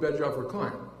this to do a better job for a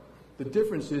client. The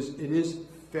difference is it is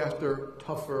faster,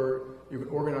 tougher. You can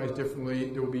organize differently.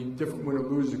 There will be different winner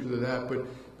losers because of that.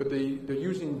 But they're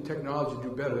using technology to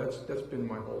do better. That's been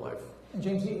my whole life. And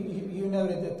James, you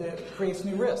noted that that creates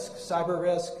new risk, cyber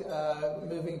risk,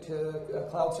 moving to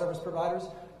cloud service providers.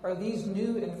 Are these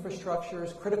new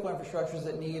infrastructures, critical infrastructures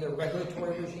that need a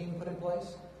regulatory regime put in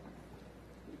place?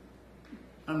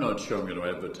 I'm not sure I'm going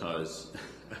to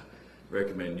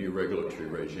recommend new regulatory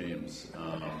regimes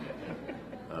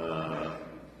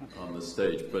on the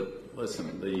stage. But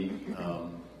listen,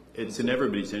 it's in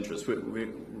everybody's interest.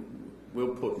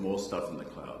 We'll put more stuff in the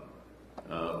cloud.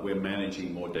 We're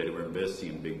managing more data. We're investing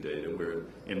in big data. We're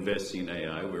investing in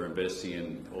AI. We're investing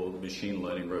in all machine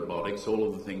learning, robotics, all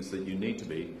of the things that you need to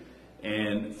be.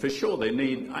 And for sure, they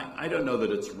need. I don't know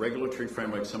that it's regulatory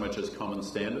framework so much as common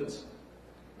standards.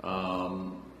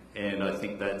 And I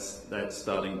think that's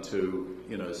starting to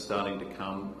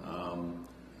come.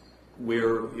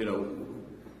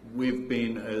 We've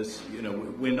been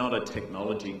we're not a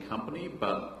technology company,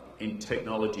 but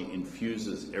technology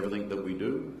infuses everything that we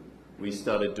do. We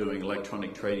started doing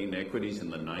electronic trading in equities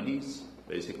in the 90s,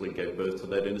 basically gave birth to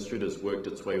that industry. It has worked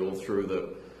its way all through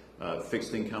the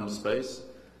fixed income space.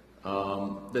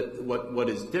 What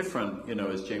is different,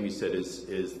 as Jamie said, is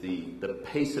the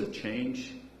pace of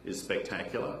change is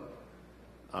spectacular.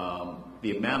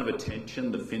 The amount of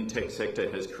attention the fintech sector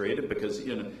has created, because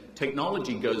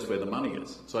technology goes where the money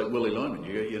is. It's like Willy Loman.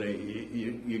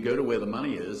 You go to where the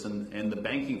money is, and the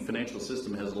banking financial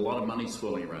system has a lot of money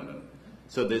swirling around it.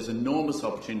 So there's enormous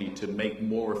opportunity to make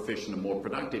more efficient and more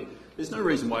productive. There's no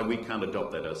reason why we can't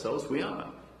adopt that ourselves. We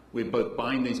are. We're both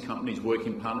buying these companies,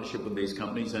 working in partnership with these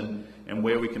companies, and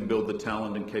where we can build the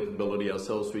talent and capability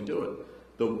ourselves, we do it.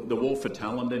 The war for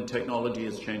talent and technology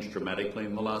has changed dramatically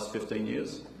in the last 15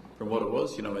 years from what it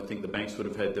was. I think the banks would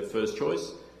have had their first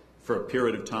choice. For a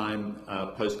period of time,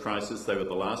 post-crisis, they were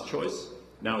the last choice.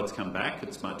 Now it's come back.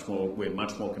 We're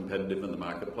much more competitive in the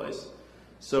marketplace.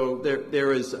 So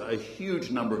there is a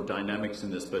huge number of dynamics in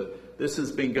this, but this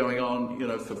has been going on,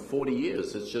 for 40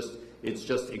 years. It's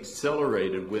just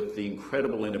accelerated with the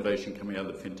incredible innovation coming out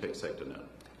of the fintech sector now.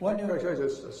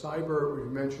 Cyber, we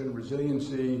mentioned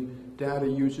resiliency, data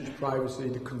usage, privacy,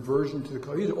 the conversion to the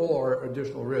cloud. These all are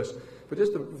additional risks. But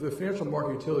just the financial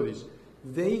market utilities,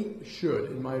 they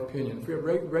should, in my opinion, we have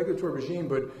regulatory regime,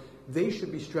 but they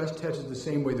should be stress tested the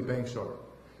same way the banks are.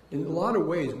 In a lot of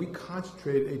ways, we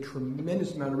concentrated a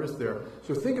tremendous amount of risk there.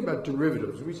 So think about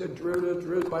derivatives. We said derivatives,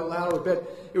 bilateral bet.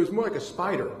 It was more like a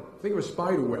spider. Think of a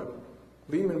spider web.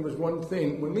 Lehman was one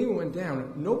thing. When Lehman went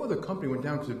down, no other company went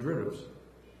down because of derivatives.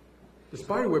 The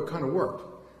spider web kind of worked.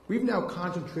 We've now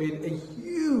concentrated a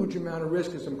huge amount of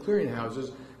risk in some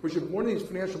clearinghouses, which if one of these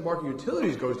financial market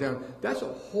utilities goes down, that's a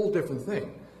whole different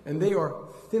thing. And they are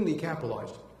thinly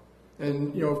capitalized.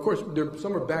 And, of course,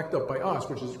 some are backed up by us,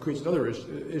 which creates another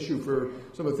issue for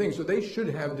some of the things. So they should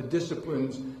have the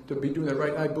disciplines to be doing that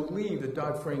right. And I believe that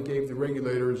Dodd-Frank gave the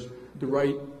regulators the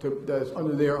right that's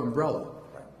under their umbrella.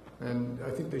 And I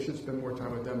think they should spend more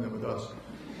time with them than with us.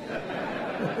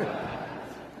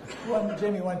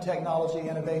 Jamie, one technology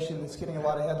innovation that's getting a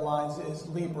lot of headlines is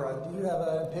Libra. Do you have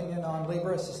an opinion on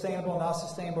Libra? Sustainable, not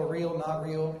sustainable, real, not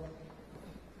real?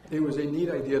 It was a neat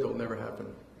idea that will never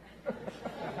happen.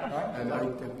 And I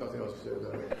have nothing else to say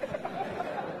about it.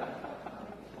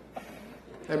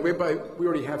 And we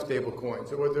already have stable coins,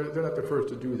 so they're not the first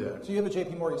to do that. So you have a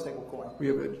JP Morgan stable coin. We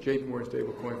have a JP Morgan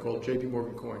stable coin called JP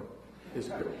Morgan Coin.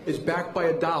 It's backed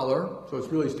by $1, so it's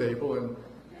really stable, and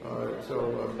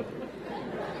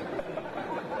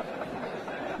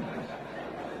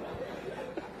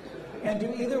And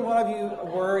do either one of you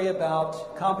worry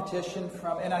about competition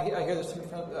from, and I hear this from,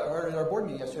 I heard at our board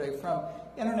meeting yesterday, from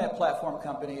internet platform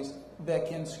companies that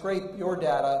can scrape your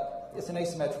data. It's an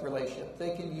asymmetric relationship.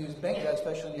 They can use bank data,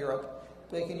 especially in Europe.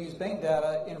 They can use bank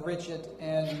data, enrich it,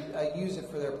 and use it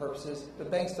for their purposes. The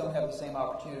banks don't have the same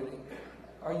opportunity.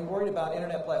 Are you worried about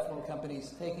internet platform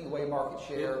companies taking away market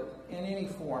share in any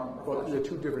form? Well, there are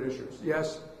two different issues.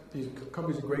 Yes, these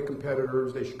companies are great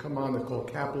competitors. They should come on. They're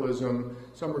called capitalism.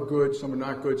 Some are good, some are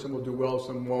not good. Some will do well,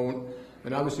 some won't.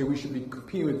 And obviously, we should be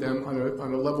competing with them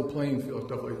on a level playing field,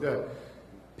 stuff like that.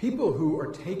 People who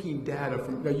are taking data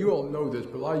from, now you all know this,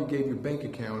 but a lot of you gave your bank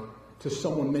account to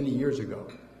someone many years ago.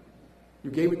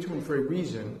 You gave it to them for a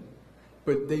reason,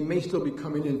 but they may still be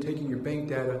coming in and taking your bank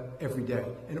data every day,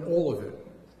 and all of it.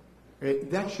 Right?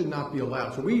 That should not be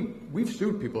allowed. So we've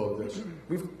sued people over this.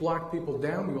 We've blocked people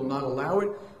down. We will not allow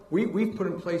it. We've put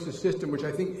in place a system which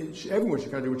I think everyone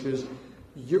should kind of do, which is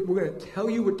we're going to tell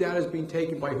you what data is being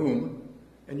taken by whom,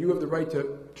 and you have the right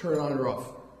to turn it on or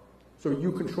off. So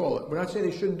you control it. We're not saying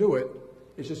they shouldn't do it.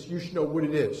 It's just you should know what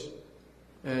it is.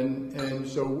 And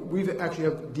so we've actually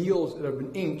have deals that have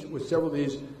been inked with several of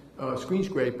these screen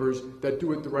scrapers that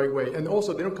do it the right way. And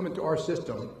also, they don't come into our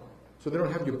system, so they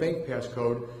don't have your bank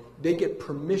passcode. They get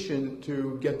permission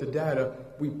to get the data.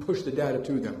 We push the data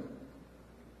to them.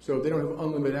 So they don't have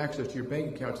unlimited access to your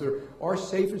bank accounts. There are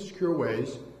safe and secure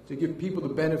ways to give people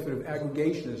the benefit of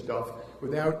aggregation and stuff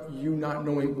without you not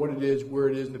knowing what it is, where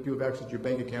it is, and that people have access to your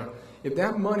bank account. If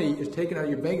that money is taken out of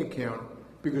your bank account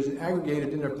because an aggregator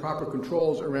didn't have proper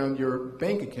controls around your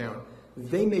bank account,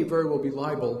 they may very well be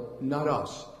liable, not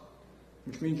us,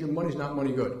 which means your money's not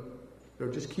money good. So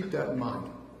just keep that in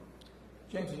mind.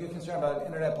 James, are you concerned about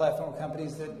internet platform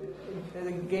companies that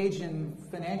engage in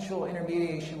financial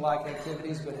intermediation-like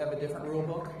activities but have a different rule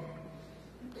book?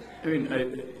 I mean,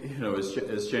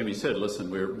 as Jamie said, listen,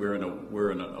 we're in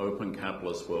an open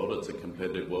capitalist world. It's a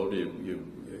competitive world.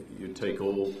 You take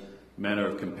all manner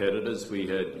of competitors. We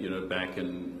had, back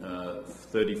in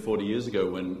 30, 40 years ago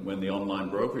when the online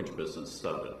brokerage business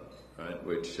started, right?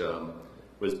 Which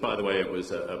was, by the way, it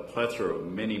was a plethora of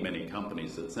many, many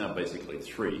companies. It's now basically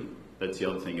 3. That's the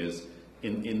other thing is,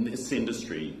 in this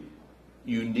industry,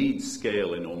 you need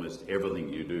scale in almost everything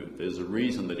you do. There's a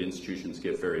reason that institutions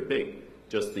get very big.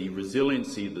 Just the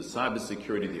resiliency, the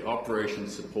cybersecurity, the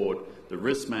operations support, the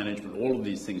risk management, all of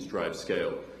these things drive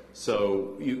scale.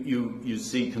 So you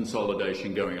see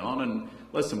consolidation going on. And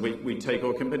listen, we take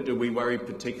our competitor. We worry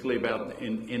particularly about,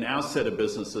 in our set of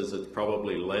businesses, it's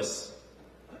probably less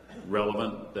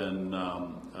relevant than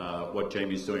what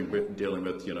Jamie's doing, dealing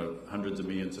with hundreds of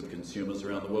millions of consumers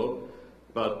around the world.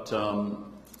 But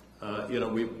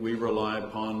we rely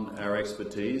upon our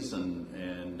expertise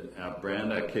and our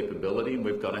brand, our capability, and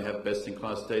we've got to have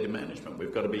best-in-class data management.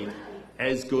 We've got to be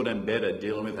as good and better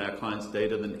dealing with our clients'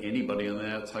 data than anybody on the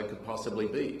outside could possibly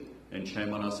be. And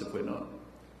shame on us if we're not.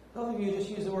 Both of you just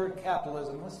used the word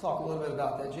capitalism. Let's talk a little bit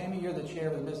about that. Jamie, you're the chair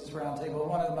of the Business Roundtable,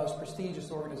 one of the most prestigious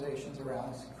organizations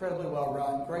around. It's incredibly well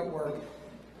run, great work.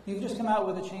 You've just come out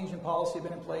with a change in policy,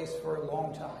 been in place for a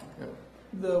long time. Yeah.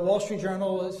 The Wall Street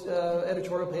Journal's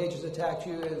editorial page has attacked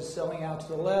you as selling out to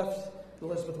the left.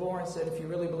 Elizabeth Warren said if you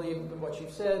really believe in what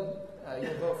you've said,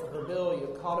 you'll vote for her bill,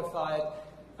 you'll codify it.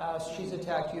 She's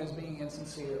attacked you as being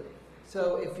insincere.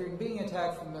 So if you're being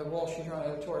attacked from the Wall Street Journal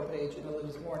editorial page and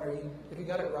Elizabeth Warren, have you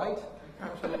got it right?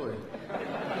 Absolutely.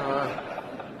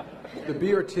 The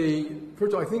BRT,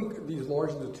 first of all, I think these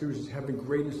large institutions have been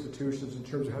great institutions in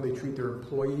terms of how they treat their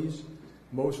employees.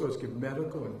 Most of us give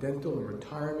medical and dental and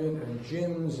retirement and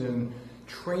gyms and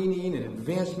training and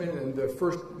advancement and the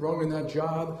first rung in that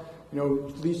job,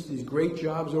 leads to these great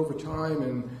jobs over time,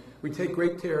 and we take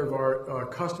great care of our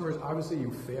customers. Obviously, you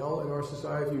fail in our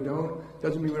society if you don't.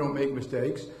 Doesn't mean we don't make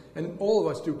mistakes. And all of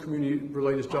us do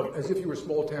community-related stuff as if you were a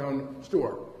small-town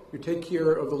store. You take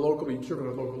care of the local, you serve in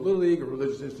a local little league, a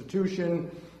religious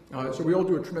institution. So we all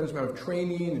do a tremendous amount of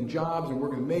training and jobs and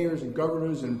working with mayors and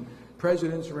governors and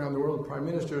presidents around the world and prime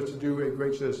ministers to do a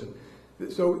great citizen.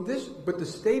 But the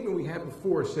statement we had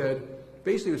before said,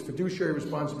 basically it was fiduciary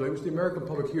responsibility, which the American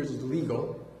public hears as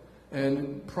legal,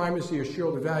 and primacy of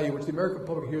shareholder value, which the American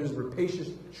public hears as rapacious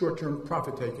short-term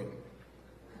profit-taking.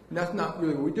 And that's not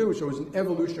really what we do. So it was an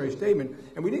evolutionary statement.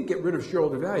 And we didn't get rid of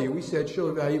shareholder value. We said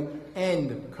shareholder value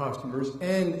and customers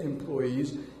and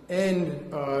employees and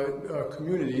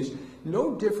communities.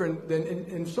 No different than,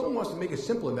 and someone wants to make it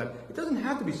simpler than that. It doesn't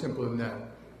have to be simpler than that.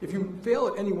 If you fail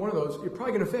at any one of those, you're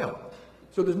probably going to fail.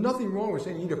 So there's nothing wrong with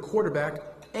saying you need a quarterback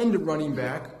and a running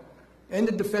back and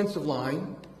a defensive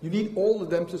line. You need all of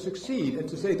them to succeed. And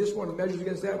to say this one measures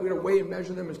against that, we're going to weigh and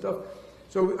measure them and stuff.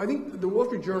 So I think the Wall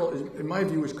Street Journal, in my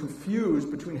view, is confused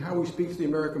between how we speak to the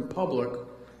American public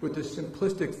with this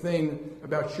simplistic thing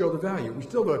about shareholder value. We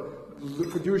still have a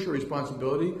fiduciary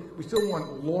responsibility. We still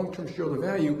want long-term shareholder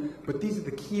value, but these are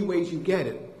the key ways you get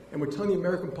it. And we're telling the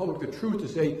American public the truth to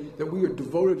say that we are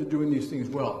devoted to doing these things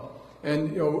well.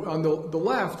 And on the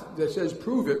left that says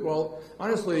prove it, well,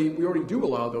 honestly, we already do a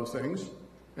lot of those things.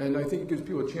 And I think it gives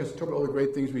people a chance to talk about all the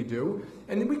great things we do.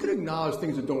 And we could acknowledge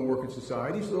things that don't work in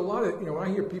society. So a lot of, when I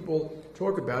hear people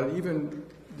talk about it, even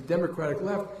the Democratic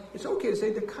left, it's okay to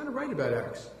say they're kind of right about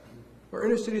X. Our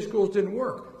inner city schools didn't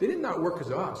work. They did not work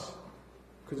because of us,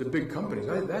 because of big companies.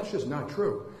 That's just not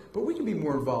true. But we can be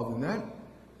more involved in that.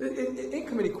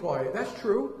 Income inequality, that's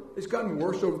true. It's gotten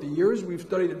worse over the years. We've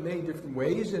studied it many different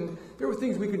ways, and there are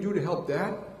things we can do to help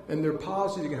that, and there are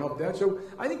policies that can help that. So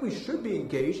I think we should be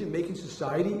engaged in making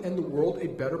society and the world a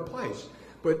better place.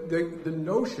 But the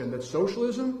notion that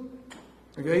socialism,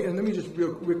 okay, and let me just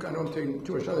real quick, I know I'm taking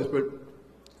too much on this,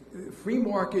 but free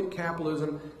market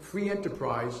capitalism, free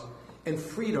enterprise, and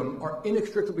freedom are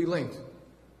inextricably linked.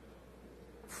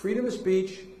 Freedom of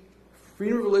speech,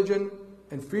 freedom of religion,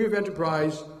 and freedom of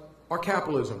enterprise are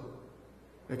capitalism.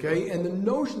 Okay? And the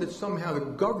notion that somehow the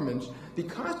governments, the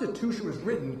Constitution was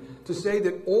written to say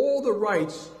that all the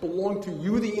rights belong to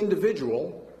you, the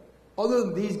individual, other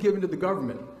than these given to the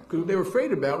government. Because what they were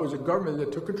afraid about was a government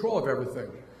that took control of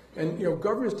everything. And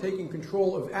governments taking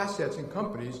control of assets and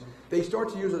companies, they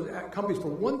start to use those companies for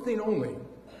one thing only,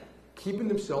 keeping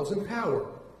themselves in power,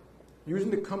 using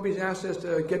the company's assets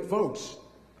to get votes.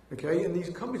 Okay, and these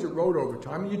companies erode over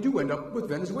time, and you do end up with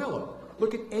Venezuela.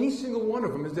 Look at any single one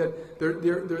of them, is that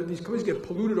these companies get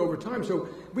polluted over time. So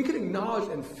we can acknowledge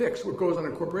and fix what goes on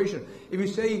in a corporation. If you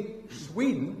say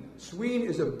Sweden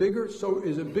is a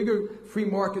bigger free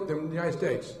market than the United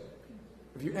States.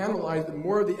 If you analyze that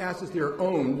more of the assets there are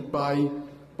owned by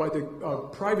the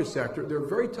private sector, they're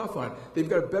very tough on it. They've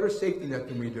got a better safety net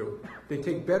than we do. They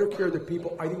take better care of their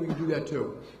people. I think we can do that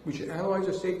too. We should analyze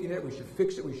our safety net. We should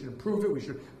fix it. We should improve it. We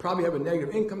should probably have a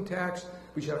negative income tax.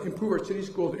 We should improve our city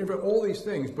schools, all these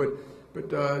things. But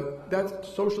that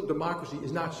social democracy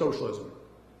is not socialism.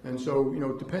 And so,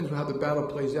 it depends on how the battle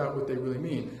plays out, what they really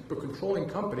mean. But controlling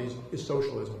companies is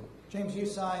socialism. James, you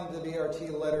signed the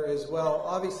BRT letter as well.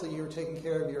 Obviously, you're taking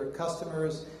care of your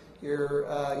customers, your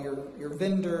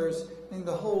vendors, and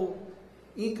the whole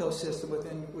ecosystem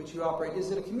within which you operate.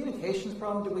 Is it a communications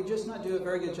problem? Do we just not do a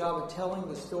very good job of telling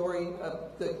the story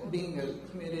of being a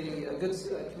good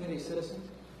community citizen?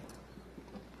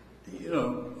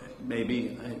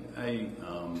 Maybe I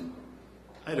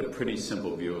had a pretty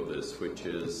simple view of this, which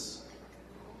is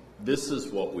this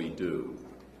is what we do.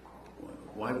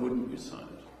 Why wouldn't you sign it?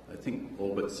 I think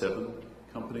all but 7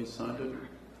 companies signed it.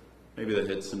 Maybe they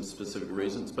had some specific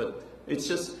reasons, but it's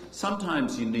just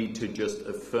sometimes you need to just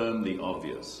affirm the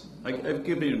obvious. I'll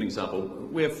give you an example.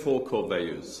 We have 4 core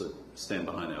values that stand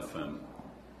behind our firm,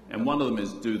 and one of them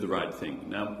is do the right thing.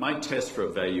 Now, my test for a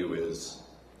value is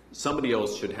somebody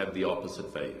else should have the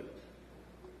opposite value.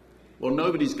 Well,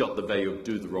 nobody's got the value of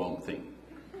do the wrong thing.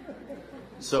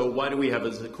 So why do we have it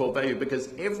as a core value? Because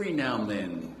every now and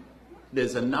then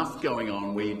there's enough going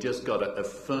on where you just got to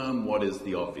affirm what is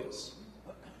the obvious.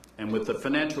 And with the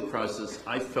financial crisis,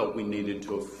 I felt we needed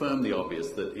to affirm the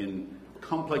obvious, that in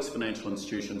complex financial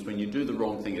institutions, when you do the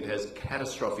wrong thing, it has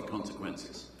catastrophic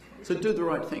consequences. So do the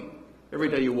right thing. Every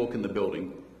day you walk in the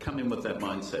building, come in with that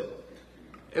mindset.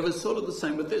 It was sort of the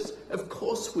same with this. Of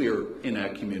course we're in our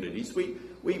communities. We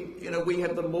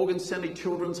have the Morgan Stanley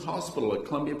Children's Hospital at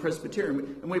Columbia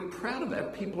Presbyterian, and we're proud of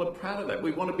that. People are proud of that.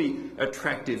 We want to be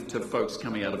attractive to folks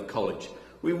coming out of college.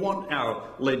 We want our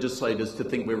legislators to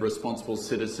think we're responsible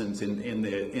citizens in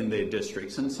their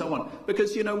districts and so on.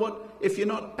 Because you know what? If you're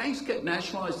not, banks get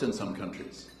nationalized in some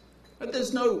countries. But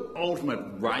there's no ultimate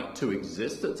right to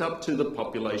exist. It's up to the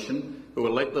population who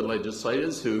elect the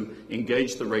legislators, who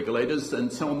engage the regulators,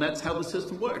 and so on. That's how the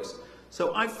system works.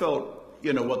 So I felt,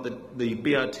 what the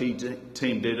BRT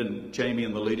team did, and Jamie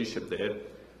and the leadership there,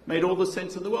 made all the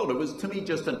sense in the world. It was, to me,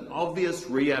 just an obvious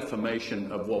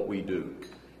reaffirmation of what we do.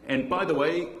 And by the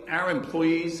way, our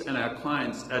employees and our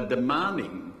clients are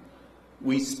demanding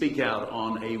we speak out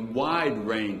on a wide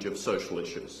range of social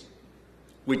issues,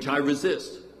 which I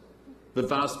resist. the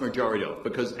vast majority of,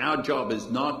 because our job is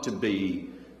not to be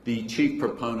the chief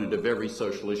proponent of every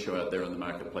social issue out there in the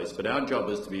marketplace, but our job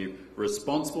is to be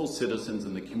responsible citizens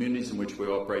in the communities in which we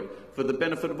operate for the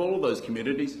benefit of all of those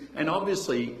communities. And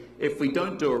obviously, if we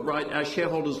don't do it right, our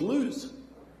shareholders lose.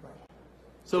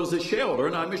 So as a shareholder,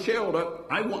 and I'm a shareholder,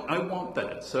 I want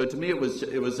that. So to me, it was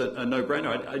a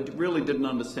no-brainer. I really didn't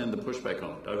understand the pushback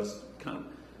on it. I was kind of,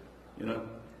 you know.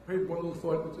 Hey, one little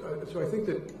thought. So I think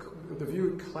that the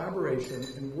view of collaboration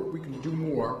and what we can do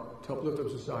more to help lift up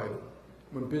society,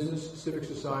 when business, civic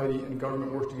society, and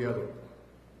government work together,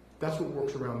 that's what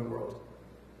works around the world.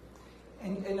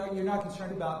 And you're not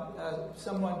concerned about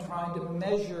someone trying to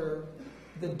measure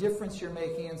the difference you're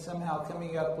making and somehow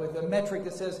coming up with a metric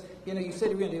that says, you know, you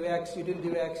said you were going to do X, you didn't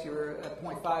do X, you were at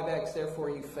 0.5X, therefore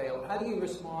you failed. How do you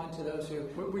respond to those who...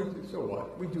 So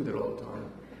what? We do that all the time.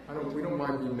 We don't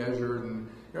mind being measured, and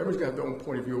everyone's going to have their own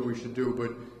point of view of what we should do,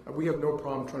 but we have no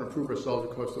problem trying to prove ourselves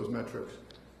across those metrics.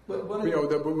 But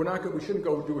we're not going. We shouldn't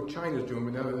go do what China's doing.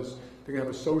 But now they're going to have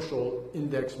a social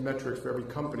index metrics for every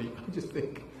company. I just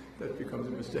think that becomes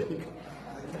a mistake.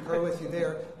 I concur with you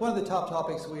there. One of the top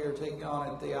topics we are taking on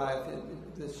at the IIF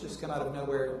that's just come out of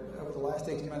nowhere over the last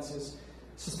 18 months is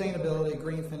sustainability,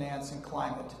 green finance, and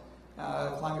climate.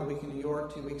 Climate Week in New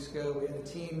York 2 weeks ago, we had a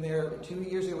team there. 2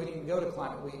 years ago, we didn't even go to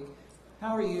Climate Week.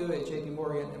 How are you at JP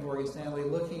Morgan and Morgan Stanley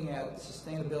looking at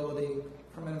sustainability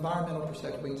from an environmental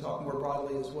perspective? We can talk more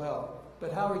broadly as well.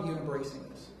 But how are you embracing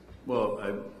this? Well,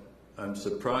 I'm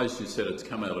surprised you said it's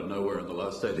come out of nowhere in the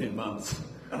last 18 months.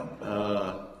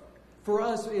 For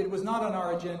us, it was not on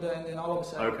our agenda, and then all of a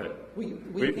sudden,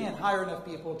 we can't hire enough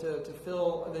people to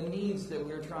fill the needs that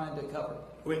we're trying to cover.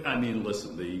 I mean,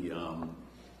 listen,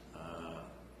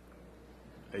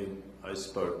 I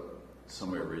spoke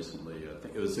somewhere recently, I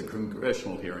think it was a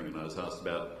congressional hearing, and I was asked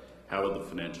about how would the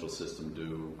financial system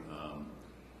do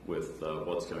with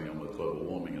what's going on with global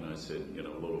warming, and I said, you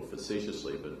know, a little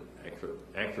facetiously, but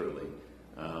accurately,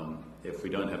 if we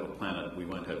don't have a planet, we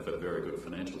won't have a very good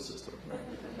financial system.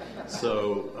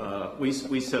 So we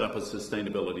set up a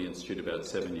sustainability institute about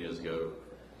 7 years ago,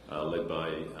 led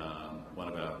by one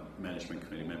of our management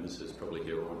committee members, who's probably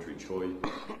here, Audrey Choi.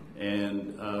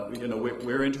 And you know,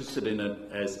 we're interested in it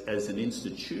as an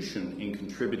institution in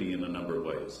contributing in a number of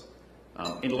ways.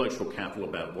 Intellectual capital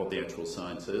about what the actual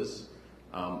science is,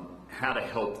 how to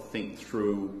help think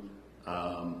through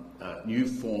new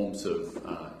forms of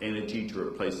energy to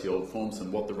replace the old forms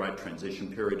and what the right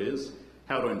transition period is,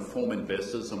 how to inform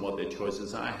investors on what their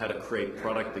choices are, how to create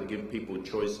product that give people a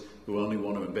choice who only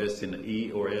want to invest in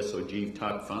E or S or G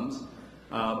type funds.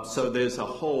 So there's a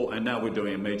whole, and now we're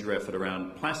doing a major effort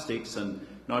around plastics, and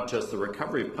not just the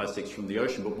recovery of plastics from the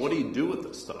ocean, but what do you do with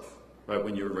this stuff, right,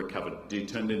 when you're recovered? Do you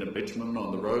turn it into bitumen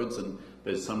on the roads? And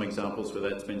there's some examples where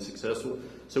that's been successful.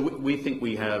 So we think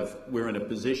we're in a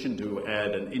position to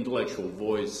add an intellectual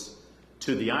voice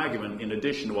to the argument, in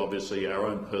addition to obviously our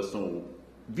own personal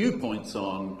viewpoints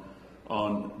on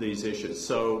these issues.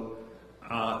 So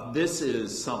this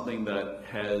is something that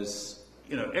has,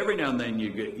 you know, every now and then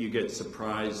you get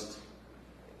surprised.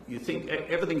 You think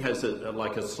everything has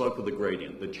like a slope of the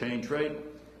gradient, the change rate,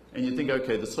 and you think,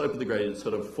 okay, the slope of the gradient is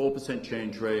sort of 4%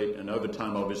 change rate, and over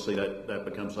time, obviously, that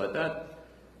becomes like that.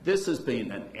 This has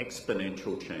been an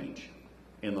exponential change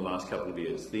in the last couple of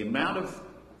years. The amount of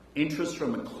interest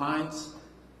from the clients,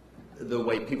 the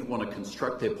way people want to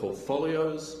construct their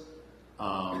portfolios,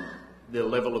 their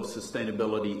level of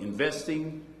sustainability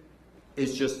investing,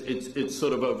 is just, it's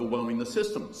sort of overwhelming the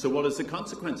system. So what is the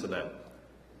consequence of that?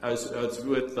 I was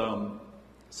with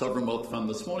Sovereign Wealth Fund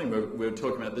this morning. We were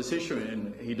talking about this issue,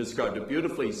 and he described it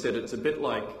beautifully. He said it's a bit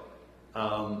like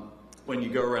when you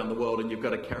go around the world and you've got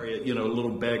to carry a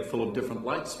little bag full of different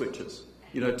light switches,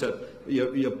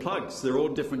 your plugs. They're all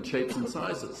different shapes and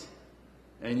sizes.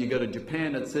 And you go to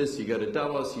Japan, it's this. You go to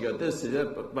Davos, you got this. You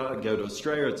go to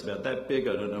Australia, it's about that big.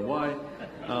 I don't know why.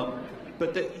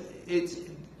 But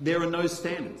there are no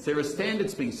standards. There are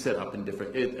standards being set up in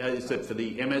different. Is it for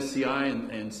the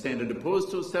MSCI and Standard & Poor's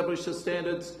to establish the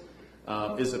standards?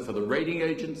 Is it for the rating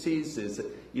agencies? Is it,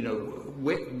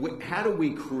 how do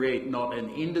we create not an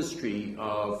industry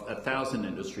of 1,000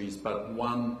 industries, but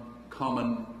one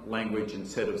common language and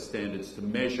set of standards to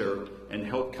measure and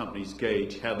help companies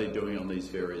gauge how they're doing on these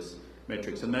various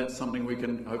metrics? And that's something we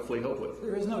can hopefully help with.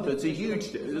 There is no. It's a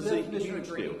huge deal. It's a huge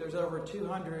deal. There's over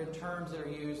 200 terms that are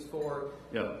used for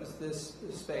this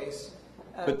space.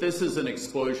 But this is an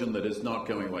explosion that is not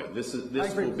going away. And the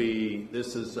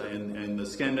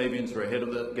Scandinavians are ahead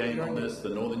of the game on this. The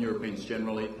Northern Europeans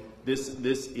generally. This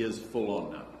is full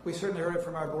on now. We certainly heard it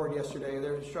from our board yesterday.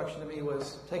 Their instruction to me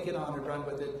was take it on and run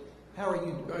with it. How are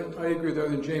you? I agree with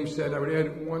everything James said. I would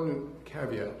add one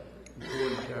caveat,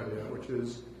 important caveat, which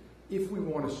is if we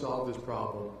want to solve this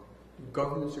problem,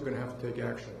 governments are going to have to take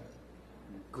action.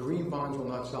 Green bonds will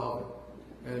not solve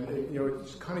it. And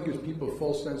it kind of gives people a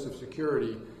false sense of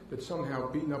security that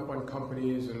somehow beating up on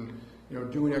companies and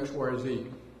doing X, Y, or Z.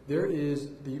 There is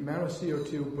the amount of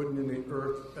CO2 put in the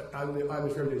earth out of the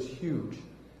atmosphere is huge.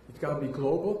 It's got to be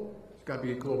global. It's got to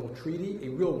be a global treaty, a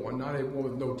real one, not a one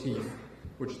with no teeth,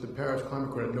 which the Paris Climate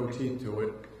Accord had no teeth to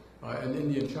it. And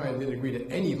India and China didn't agree to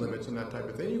any limits on that type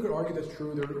of thing. You could argue that's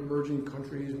true. They're emerging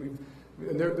countries.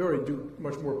 And they already do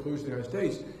much more pollution than the United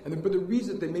States. But the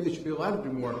reason they maybe should be allowed to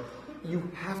do more, you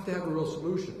have to have a real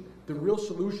solution. The real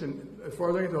solution, as far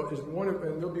as I know, is one of,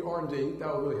 and there'll be R&D, that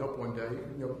will really help one day,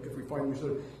 if we find new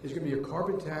solution, it's going to be a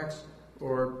carbon tax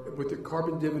or with a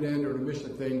carbon dividend or an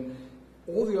emission thing.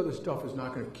 All the other stuff is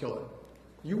not going to kill it.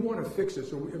 You want to fix it.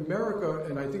 So America,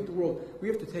 and I think the world, we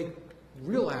have to take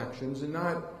real actions and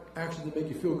not actions that make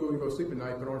you feel good when you go to sleep at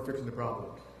night but aren't fixing the problem.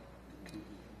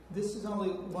 This is only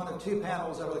one of 2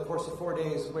 panels over the course of 4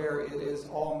 days where it is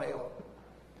all male.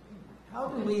 How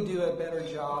do we do a better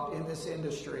job in this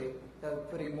industry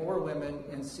of putting more women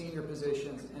in senior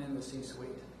positions and in the C-suite?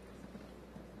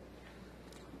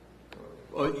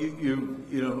 Well,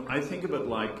 I think of it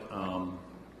like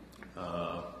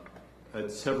at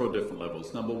several different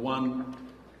levels. Number one,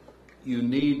 you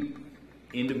need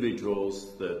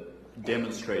individuals that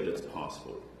demonstrate it's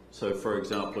possible. So, for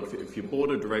example, if your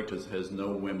board of directors has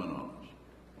no women on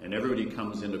it, and everybody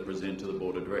comes in to present to the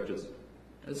board of directors,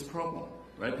 it's a problem,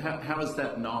 right? How is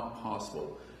that not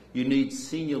possible? You need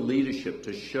senior leadership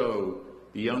to show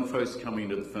the young folks coming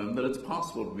to the firm that it's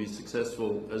possible to be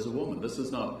successful as a woman.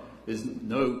 There's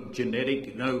no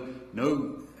genetic,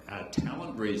 no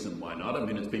talent reason why not. I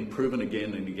mean, it's been proven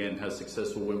again and again how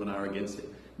successful women are against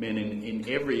men in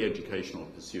every educational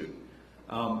pursuit.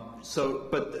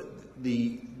 But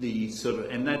the sort of,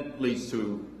 and that leads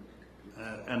to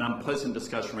an unpleasant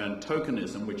discussion around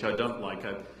tokenism, which I don't like.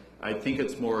 I think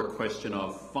it's more a question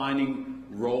of finding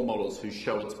role models who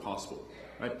show it's possible,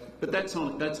 right? But that's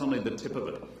only the tip of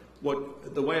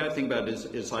it. The way I think about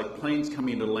it is like planes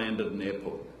coming to land at an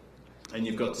airport, and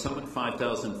you've got some at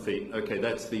 5,000 feet. Okay,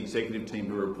 that's the executive team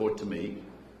who report to me.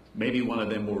 Maybe one of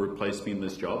them will replace me in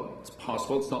this job. It's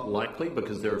possible. It's not likely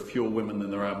because there are fewer women than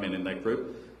there are men in that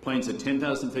group. Planes at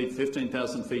 10,000 feet,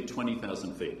 15,000 feet,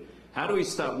 20,000 feet. How do we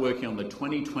start working on the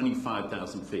 20,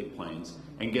 25,000 feet planes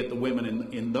and get the women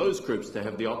in those groups to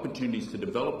have the opportunities to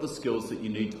develop the skills that you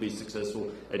need to be successful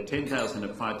at 10,000,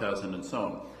 at 5,000, and so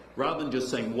on? Rather than just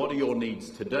saying, what are your needs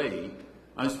today?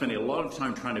 I'm spending a lot of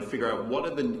time trying to figure out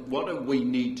what do we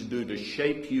need to do to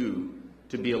shape you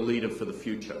to be a leader for the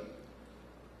future?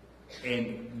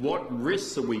 And what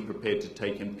risks are we prepared to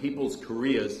take in people's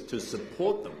careers to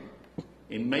support them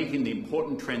in making the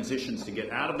important transitions to get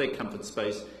out of their comfort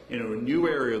space into a new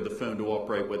area of the firm to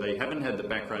operate where they haven't had the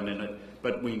background in it,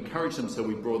 but we encourage them so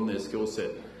we broaden their skill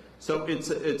set. So it's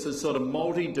a sort of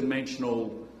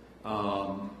multi-dimensional,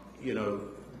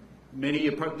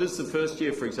 this is the first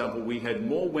year, for example, we had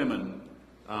more women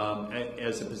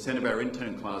as a percent of our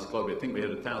intern class globally. I think we had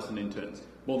 1,000 interns.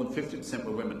 More than 50%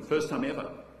 were women. First time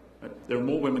ever. Right? There are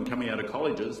more women coming out of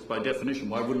colleges. By definition,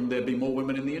 why wouldn't there be more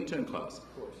women in the intern class?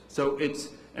 So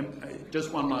and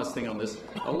just one last thing on this.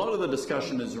 A lot of the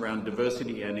discussion is around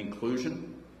diversity and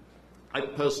inclusion. I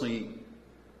personally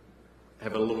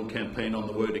have a little campaign on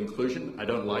the word inclusion. I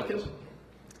don't like it.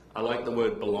 I like the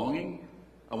word belonging.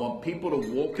 I want people to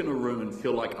walk in a room and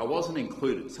feel like I wasn't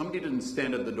included. Somebody didn't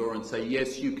stand at the door and say,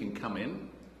 yes, you can come in.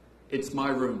 It's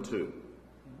my room too.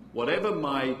 Whatever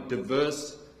my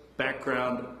diverse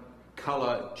background,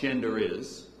 color, gender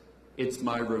is, it's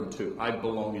my room too. I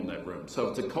belong in that room. So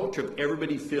it's a culture of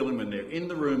everybody feeling when they're in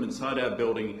the room inside our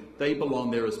building, they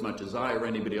belong there as much as I or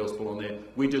anybody else belong there.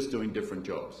 We're just doing different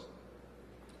jobs.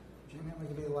 Jim, that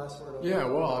might be the last word. Yeah,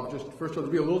 well, first of all,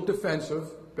 to be a little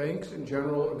defensive. Banks in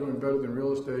general are doing better than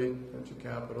real estate, venture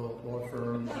capital, law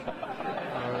firms,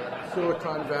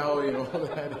 Silicon Valley, and all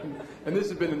that. And this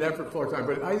has been an effort for a long time.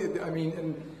 But I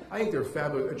think they're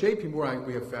fabulous. At JP Morgan, I think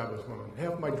we have fabulous women.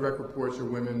 Half my direct reports are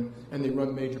women, and they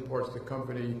run major parts of the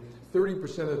company.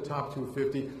 30% of the top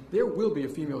 250. There will be a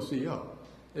female CEO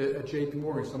at JP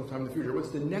Morgan sometime in the future.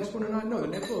 What's the next one or not? No, the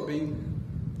next one will be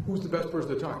who's the best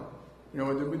person at the time. And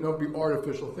there will be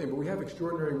artificial thing. But we have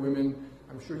extraordinary women.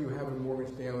 I'm sure you have in Morgan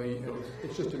Stanley, and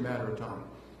it's just a matter of time.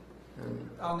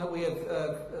 I'll note we have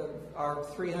our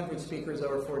 300 speakers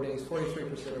over 4 days,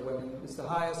 43% are women. It's the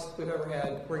highest we've ever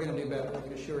had. We're going to do better, I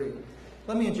can assure you.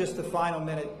 Let me in just the final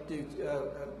minute do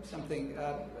something.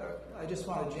 I just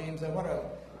wanted, James, I want to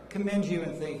commend you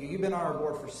and thank you. You've been on our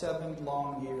board for 7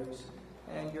 long years,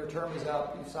 and your term is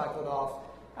up. You've cycled off.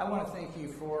 I want to thank you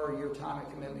for your time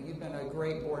and commitment. You've been a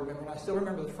great board member, and I still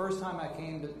remember the first time I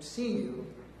came to see you,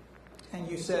 and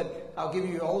you said, I'll give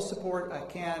you all the support I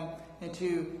can, and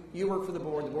 2, you work for the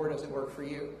board doesn't work for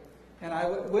you. And I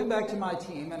went back to my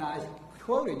team, and I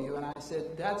quoted you, and I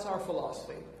said, that's our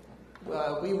philosophy.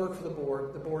 We work for the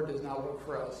board does not work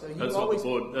for us. So that's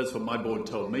what my board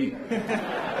told me.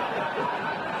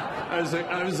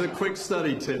 I was a quick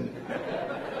study, Tim.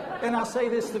 And I'll say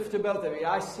this to both of you.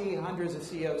 I see hundreds of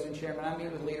CEOs and chairmen. I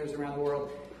meet with leaders around the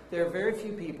world. There are very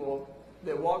few people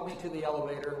that walk me to the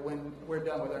elevator when we're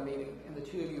done with our meeting, and the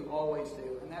 2 of you always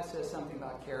do. And that says something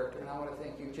about character. And I want to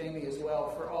thank you, Jamie, as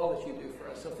well, for all that you do for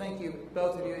us. So thank you,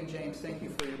 both of you, and James, thank you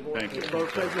for your board. Thank you.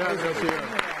 Both, thank you for having us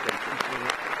here.